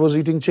Sarkar was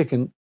eating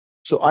chicken,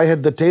 so I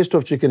had the taste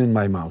of chicken in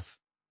my mouth.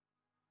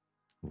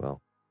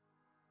 Well,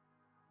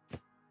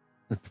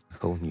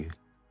 whole new.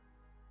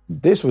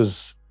 This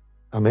was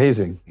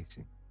amazing.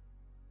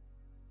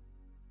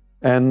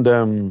 And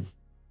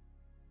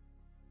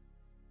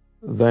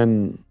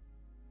then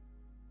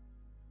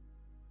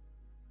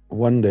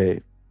one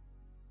day,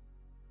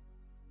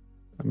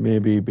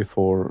 maybe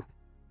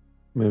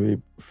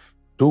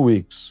 2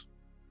 weeks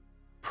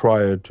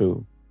prior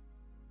to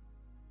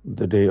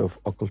the day of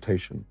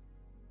occultation,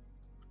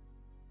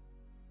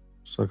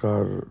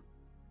 Sarkar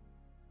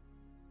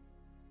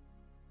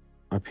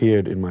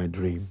appeared in my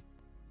dream.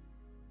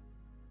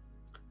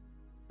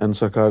 And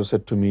Sarkar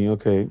said to me,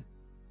 okay,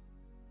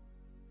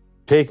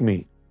 take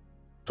me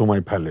to my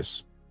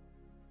palace.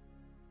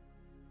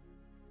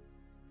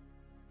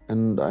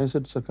 And I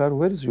said, Sarkar,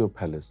 where is your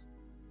palace?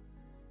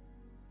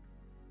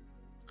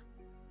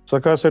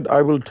 Sarkar said,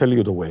 I will tell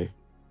you the way.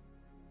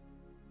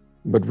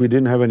 But we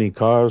didn't have any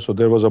car, so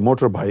there was a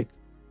motorbike.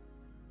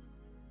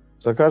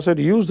 Sarkar said,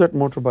 use that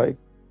motorbike.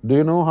 Do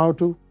you know how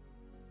to?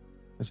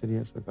 I said,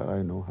 yes, Sarkar,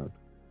 I know how to.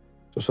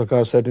 So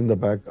Sarkar sat in the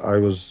back. I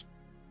was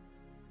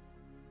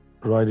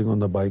riding on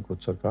the bike with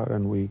Sarkar,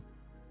 and we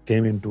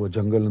came into a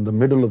jungle. In the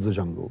middle of the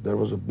jungle, there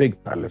was a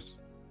big palace.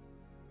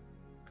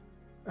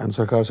 And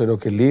Sarkar said,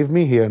 okay, leave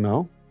me here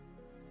now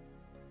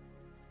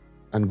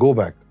and go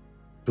back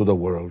to the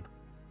world.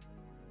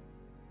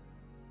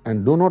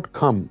 And do not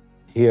come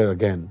here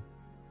again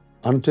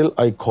until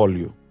I call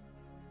you.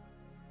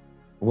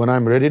 When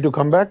I'm ready to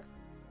come back,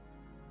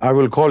 I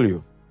will call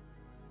you.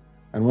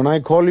 And when I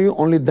call you,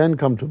 only then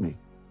come to me.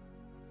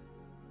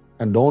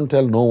 And don't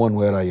tell no one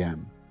where I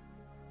am.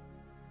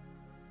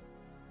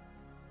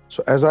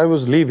 So as I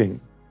was leaving,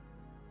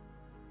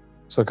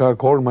 Sarkar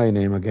called my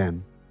name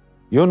again.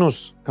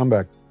 Younus, come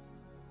back.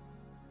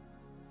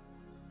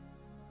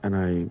 And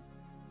I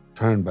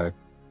turned back.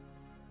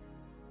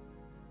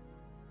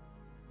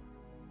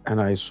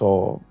 And I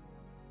saw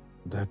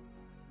that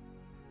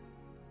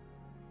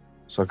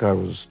Sarkar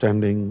was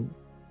standing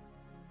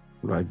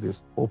like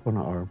this, open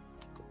arm.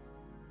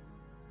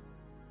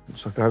 And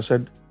Sarkar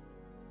said,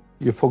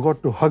 you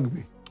forgot to hug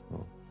me.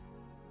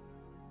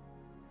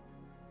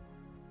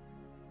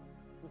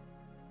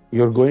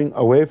 You're going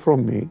away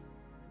from me.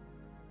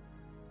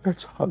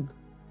 Let's hug.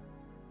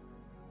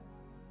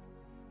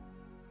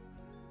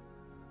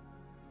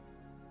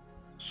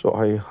 So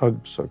I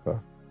hugged Sarkar.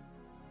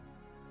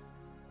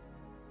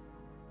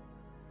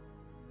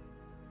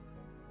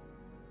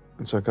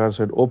 And Sarkar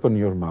said, open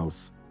your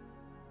mouth.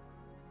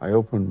 I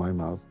opened my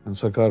mouth, and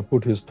Sarkar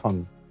put his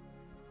tongue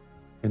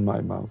in my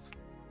mouth.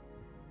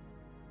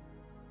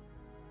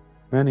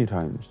 Many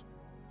times.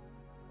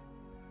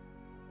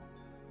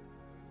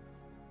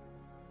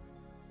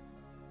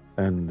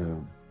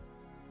 And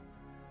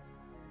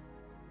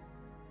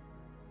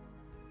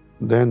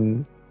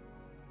then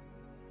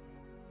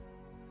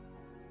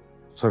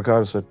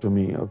Sarkar said to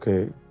me,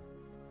 okay,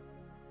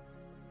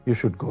 you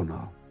should go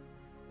now.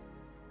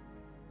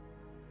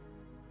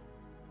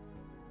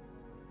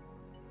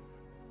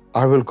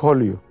 I will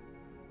call you.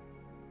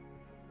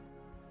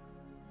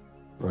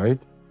 Right?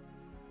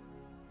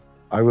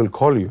 I will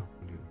call you.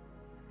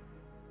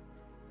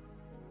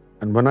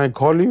 And when I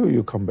call you,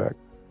 you come back.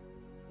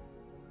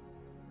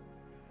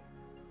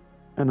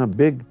 And a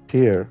big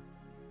tear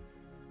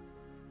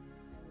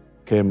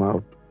came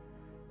out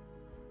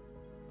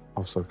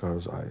of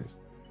Sarkar's eyes.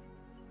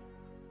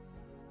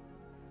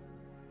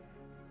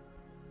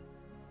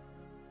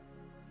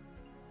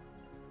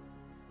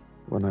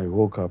 When I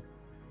woke up,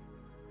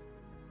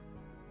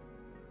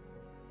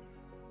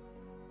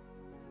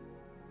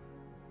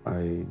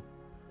 I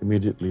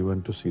immediately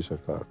went to see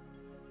Sarkar.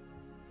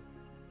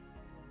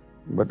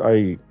 But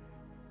I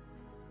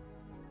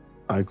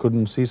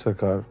couldn't see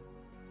Sarkar.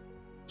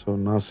 So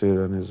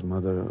Nasir and his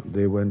mother,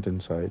 they went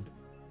inside.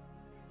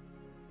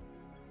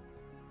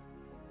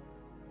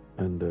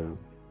 And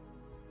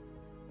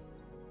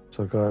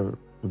Sarkar,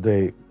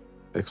 they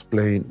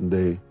explained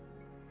to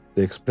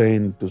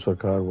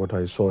Sarkar what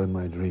I saw in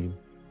my dream.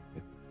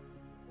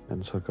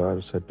 And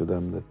Sarkar said to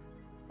them that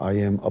I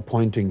am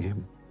appointing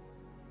him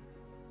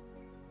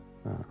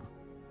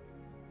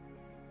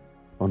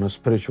on a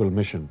spiritual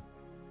mission,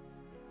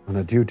 on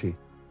a duty.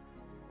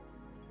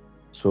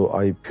 So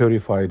I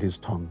purified his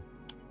tongue.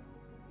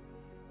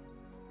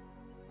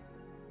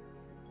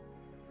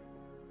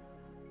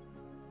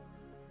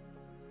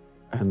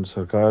 And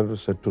Sarkar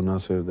said to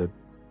Nasir that,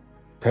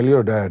 tell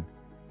your dad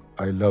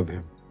I love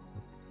him.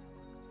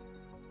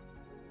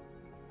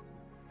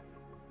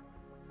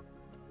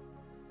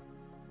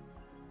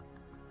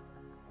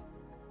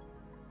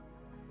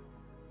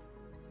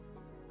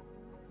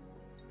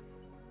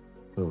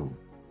 So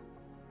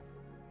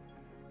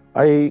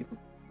I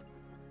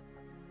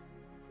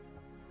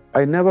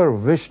never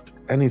wished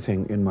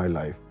anything in my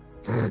life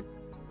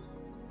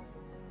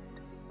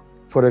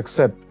for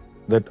except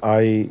that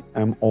I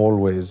am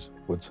always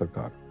with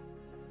Sarkar.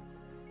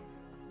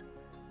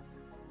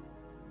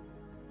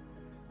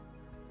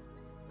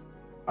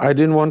 I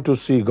didn't want to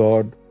see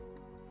God.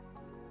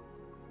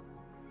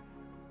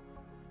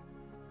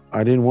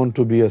 I didn't want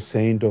to be a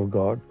saint of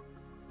God.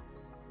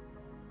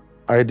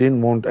 I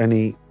didn't want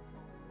any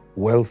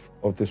wealth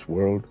of this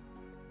world.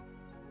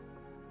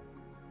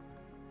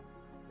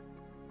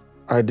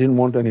 I didn't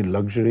want any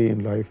luxury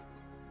in life.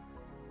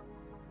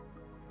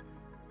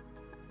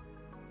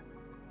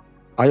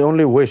 I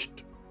only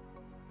wished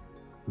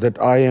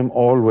that I am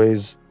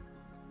always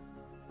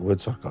with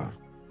Sarkar.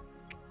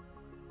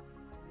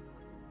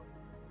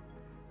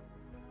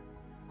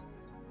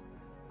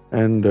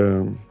 And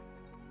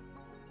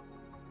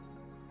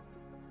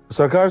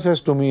Sarkar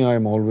says to me, I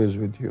am always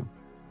with you.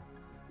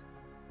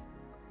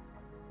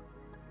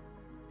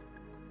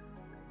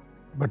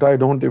 But I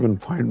don't even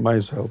find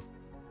myself.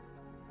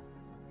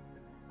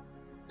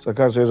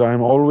 Sarkar says, I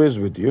am always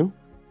with you.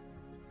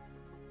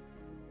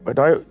 But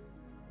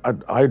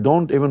I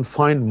don't even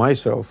find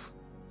myself.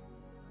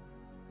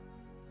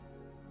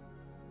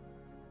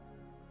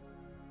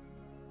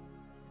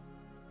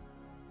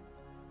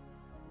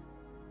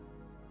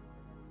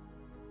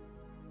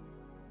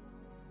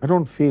 I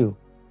don't feel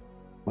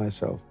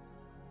myself.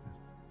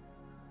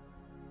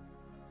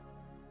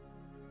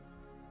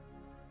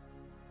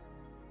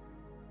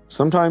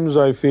 Sometimes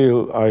I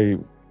feel I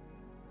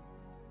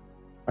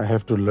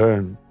have to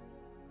learn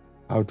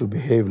how to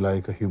behave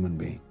like a human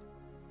being.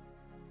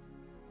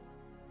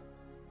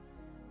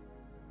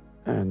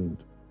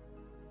 And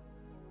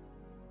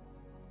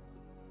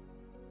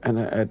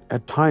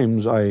at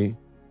times I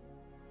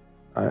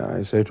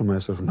say to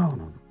myself,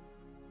 no,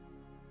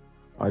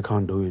 I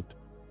can't do it.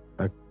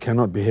 I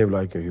cannot behave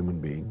like a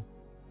human being.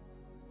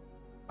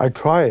 I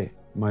try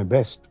my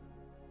best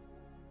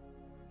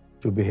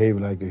to behave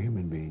like a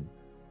human being.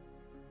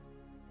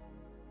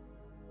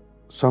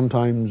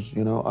 Sometimes,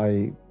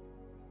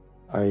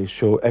 I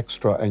show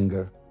extra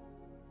anger.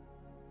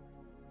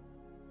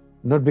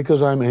 Not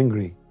because I'm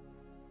angry.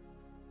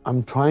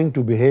 I'm trying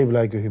to behave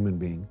like a human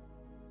being.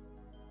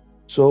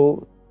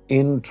 So,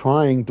 in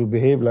trying to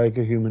behave like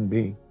a human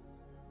being,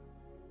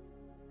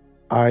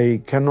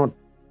 I cannot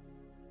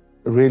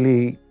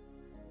really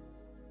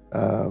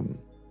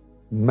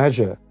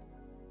measure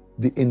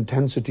the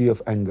intensity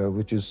of anger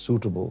which is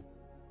suitable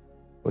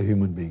for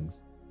human beings.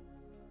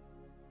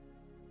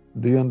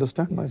 Do you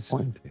understand my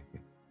point?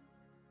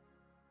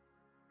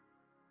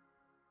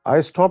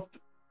 I stopped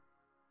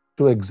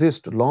to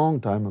exist a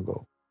long time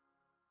ago.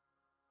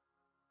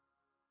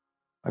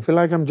 I feel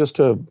like I'm just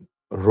a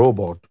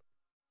robot.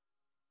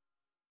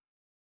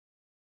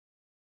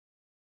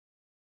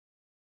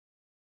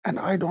 And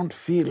I don't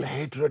feel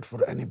hatred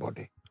for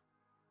anybody.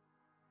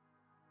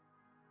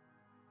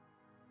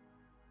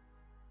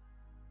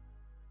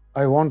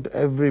 I want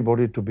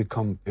everybody to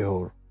become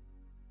pure.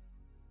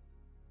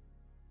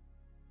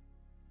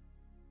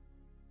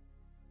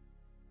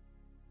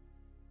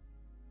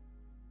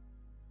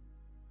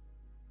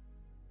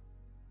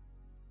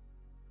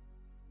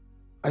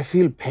 I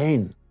feel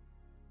pain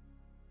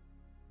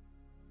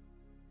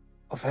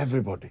of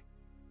everybody.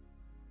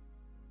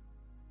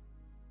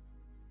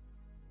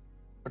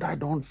 But I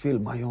don't feel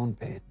my own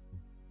pain.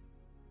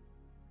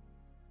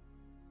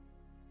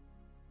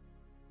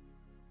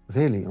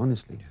 Really,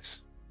 honestly.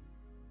 Yes.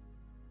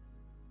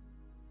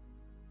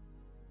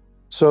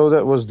 So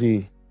that was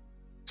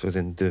So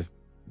then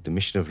the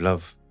mission of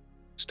love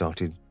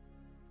started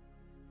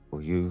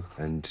for you,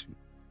 and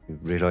you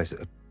realized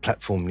that a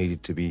platform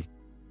needed to be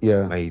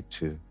made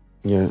to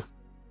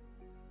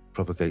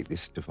propagate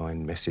this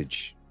divine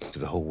message to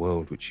the whole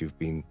world, which you've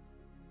been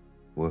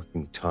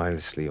working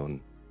tirelessly on.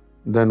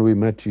 Then we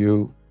met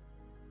you.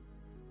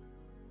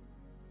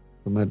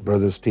 We met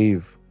Brother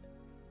Steve.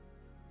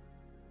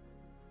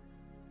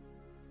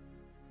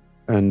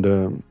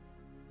 And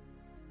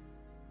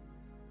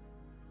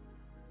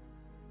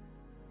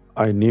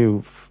I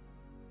knew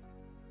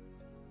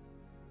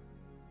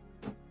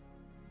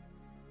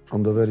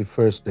from the very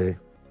first day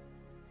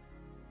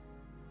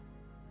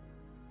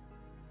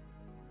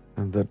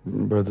and that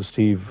Brother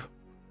Steve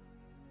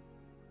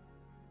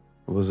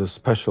was a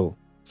special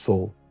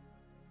soul,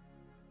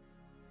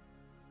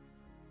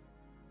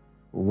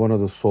 one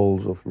of the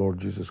souls of Lord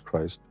Jesus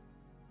Christ,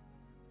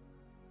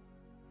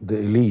 the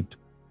elite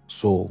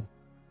soul,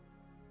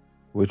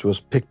 which was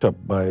picked up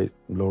by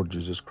Lord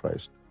Jesus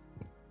Christ.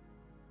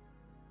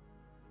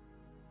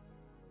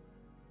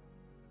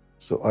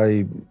 So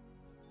I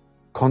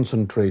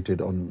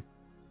concentrated on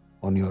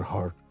your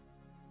heart.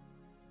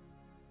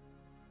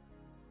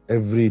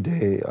 Every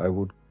day I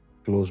would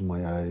close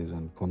my eyes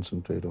and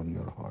concentrate on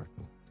your heart.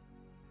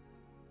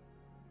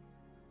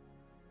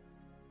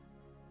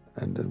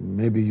 And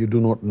maybe you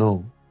do not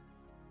know,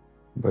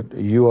 but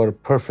you are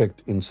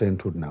perfect in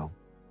sainthood now.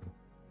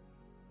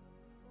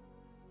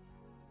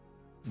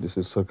 This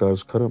is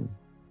Sarkar's karam.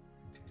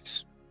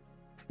 It's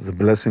The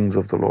blessings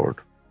of the Lord.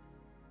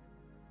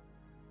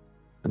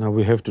 And now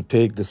we have to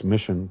take this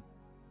mission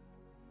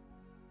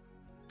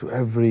to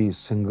every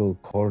single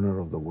corner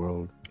of the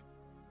world,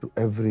 to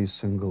every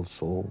single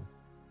soul.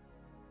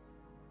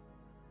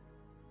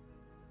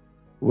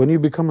 When you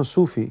become a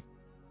Sufi,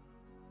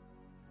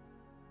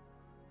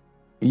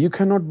 you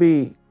cannot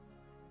be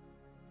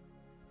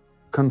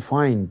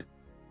confined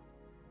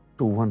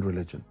to one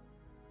religion.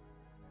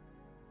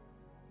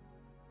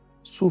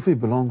 Sufi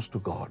belongs to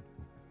God.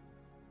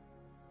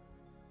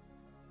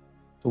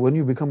 So when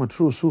you become a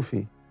true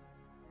Sufi,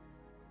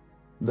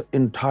 the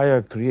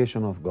entire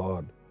creation of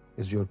God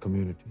is your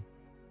community.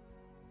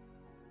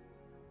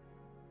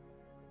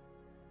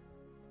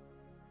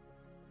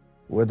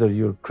 Whether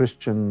you're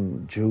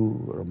Christian,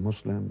 Jew, or a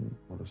Muslim,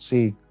 or a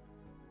Sikh,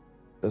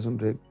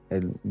 doesn't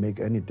make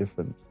any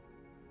difference.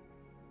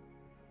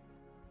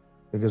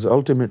 Because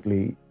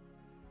ultimately,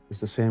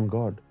 it's the same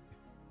God.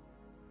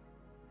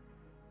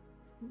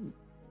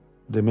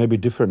 There may be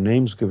different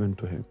names given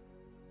to him,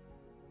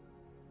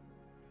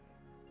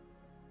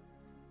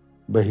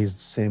 but he's the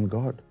same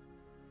God.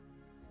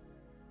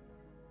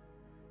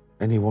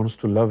 And he wants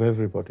to love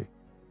everybody.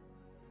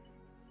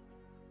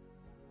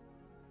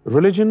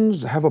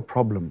 Religions have a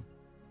problem.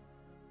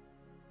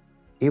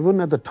 Even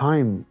at the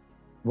time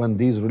when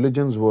these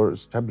religions were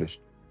established,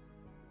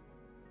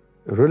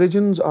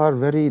 religions are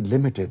very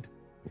limited.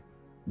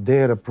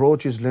 Their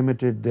approach is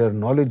limited, their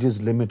knowledge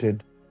is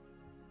limited,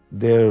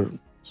 their,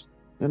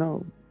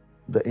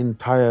 the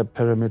entire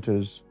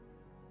parameters,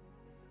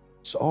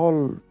 it's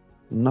all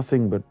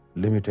nothing but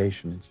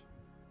limitations.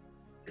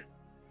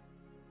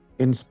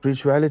 In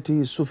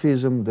spirituality,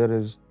 Sufism, there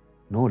is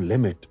no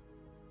limit.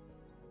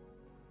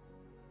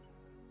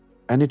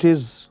 And it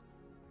is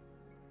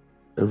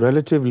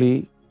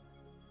relatively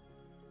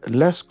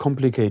less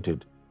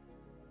complicated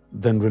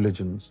than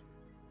religions.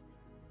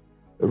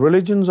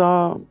 Religions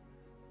are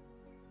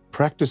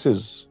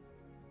practices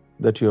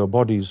that your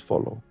bodies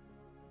follow.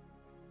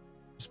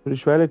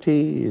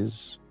 Spirituality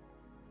is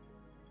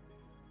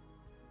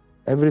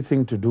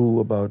everything to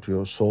do about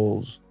your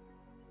souls,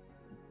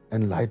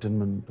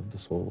 enlightenment of the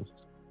souls,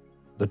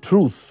 the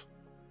truth.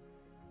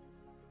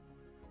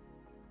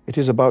 It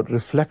is about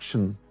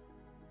reflection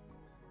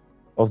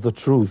of the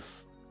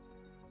truth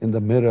in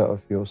the mirror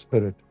of your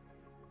spirit.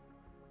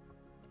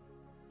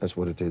 That's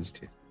what it is.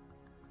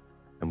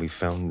 And we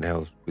found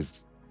now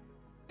with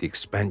the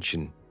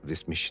expansion of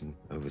this mission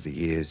over the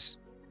years,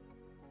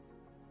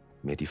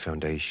 Mehdi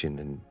Foundation,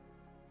 and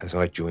as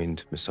I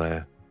joined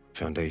Messiah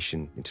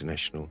Foundation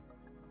International,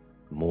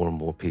 more and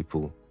more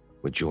people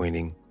were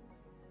joining.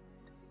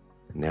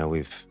 And now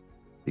with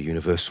the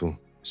Universal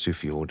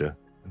Sufi Order,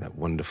 that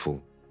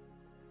wonderful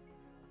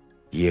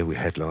year we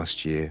had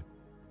last year,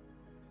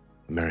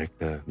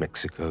 America,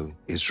 Mexico,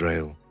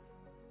 Israel,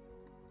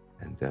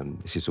 and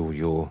this is all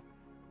your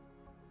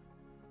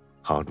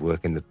hard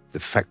work, and the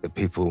fact that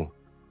people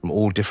from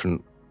all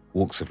different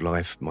walks of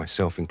life,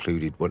 myself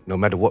included, no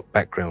matter what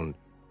background,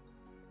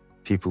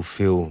 people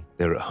feel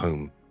they're at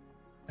home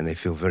and they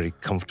feel very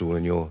comfortable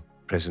in your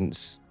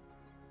presence.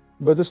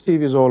 Brother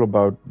Steve, is all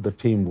about the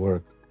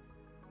teamwork.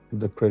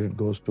 The credit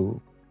goes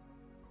to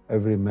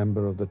every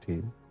member of the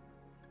team.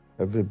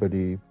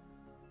 Everybody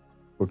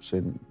puts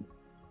in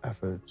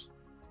efforts.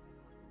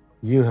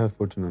 You have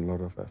put in a lot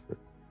of effort.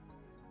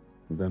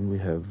 Then we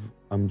have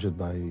Amjad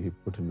Bhai, he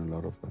put in a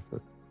lot of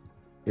effort.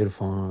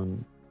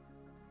 Irfan,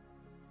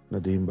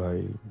 Nadeem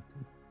Bhai,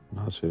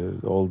 Nasir,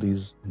 all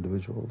these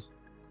individuals.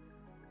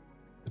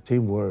 The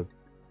teamwork,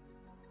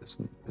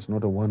 it's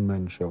not a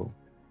one-man show.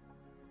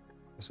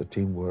 It's a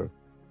teamwork.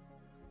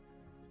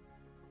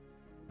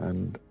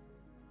 And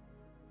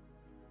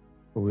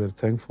we are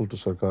thankful to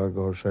Sarkar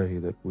Gohar Shahi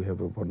that we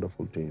have a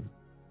wonderful team.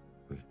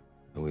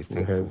 We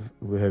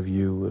have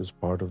you as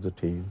part of the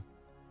team.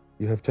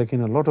 You have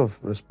taken a lot of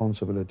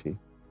responsibility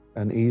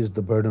and eased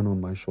the burden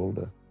on my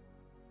shoulder.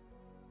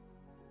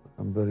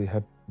 I'm very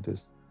happy with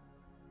this.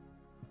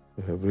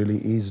 You have really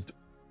eased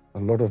a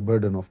lot of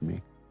burden of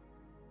me.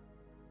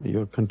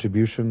 Your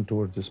contribution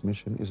towards this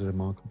mission is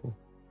remarkable.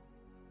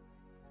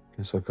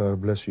 And Sarkar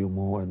bless you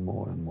more and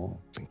more and more.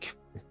 Thank you.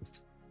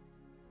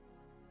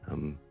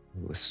 It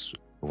was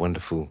a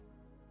wonderful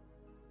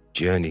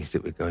journey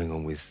that we're going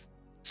on with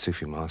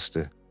Sufi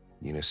Master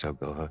Younus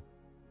AlGohar.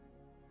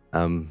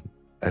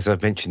 As I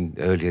mentioned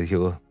earlier,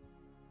 you're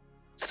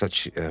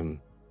such a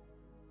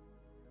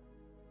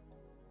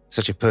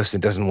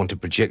person that doesn't want to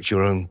project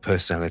your own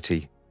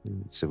personality.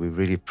 So we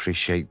really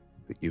appreciate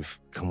that you've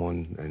come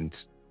on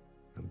and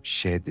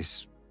shared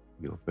this,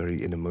 your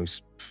very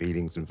innermost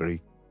feelings and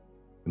very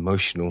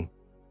emotional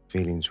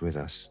feelings with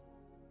us.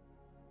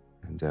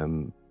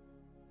 And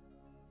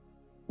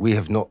we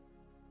have not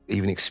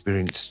even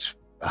experienced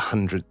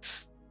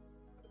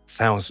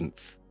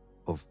 100,000th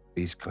of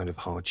these kind of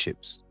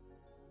hardships.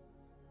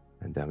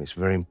 And it's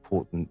very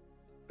important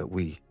that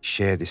we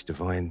share this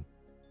divine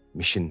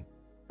mission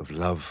of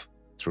love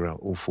throughout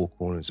all four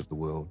corners of the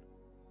world.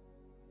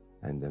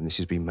 And this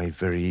has been made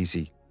very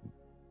easy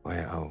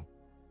by our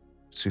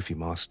Sufi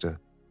Master,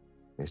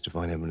 His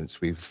Divine Eminence.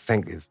 We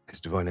thank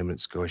His Divine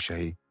Eminence Gohar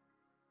Shahi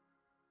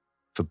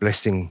for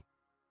blessing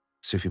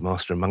Sufi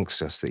Master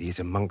amongst us, that he's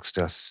amongst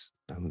us,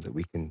 that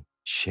we can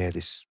share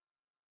this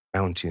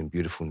bounty and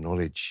beautiful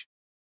knowledge.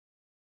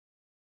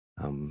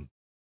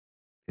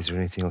 Is there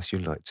anything else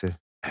you'd like to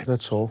add?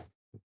 That's all.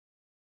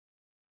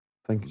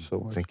 Thank you so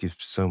much. Thank you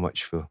so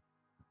much for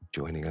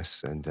joining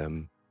us.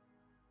 And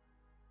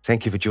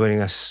thank you for joining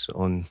us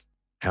on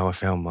How I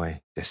Found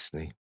My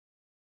Destiny.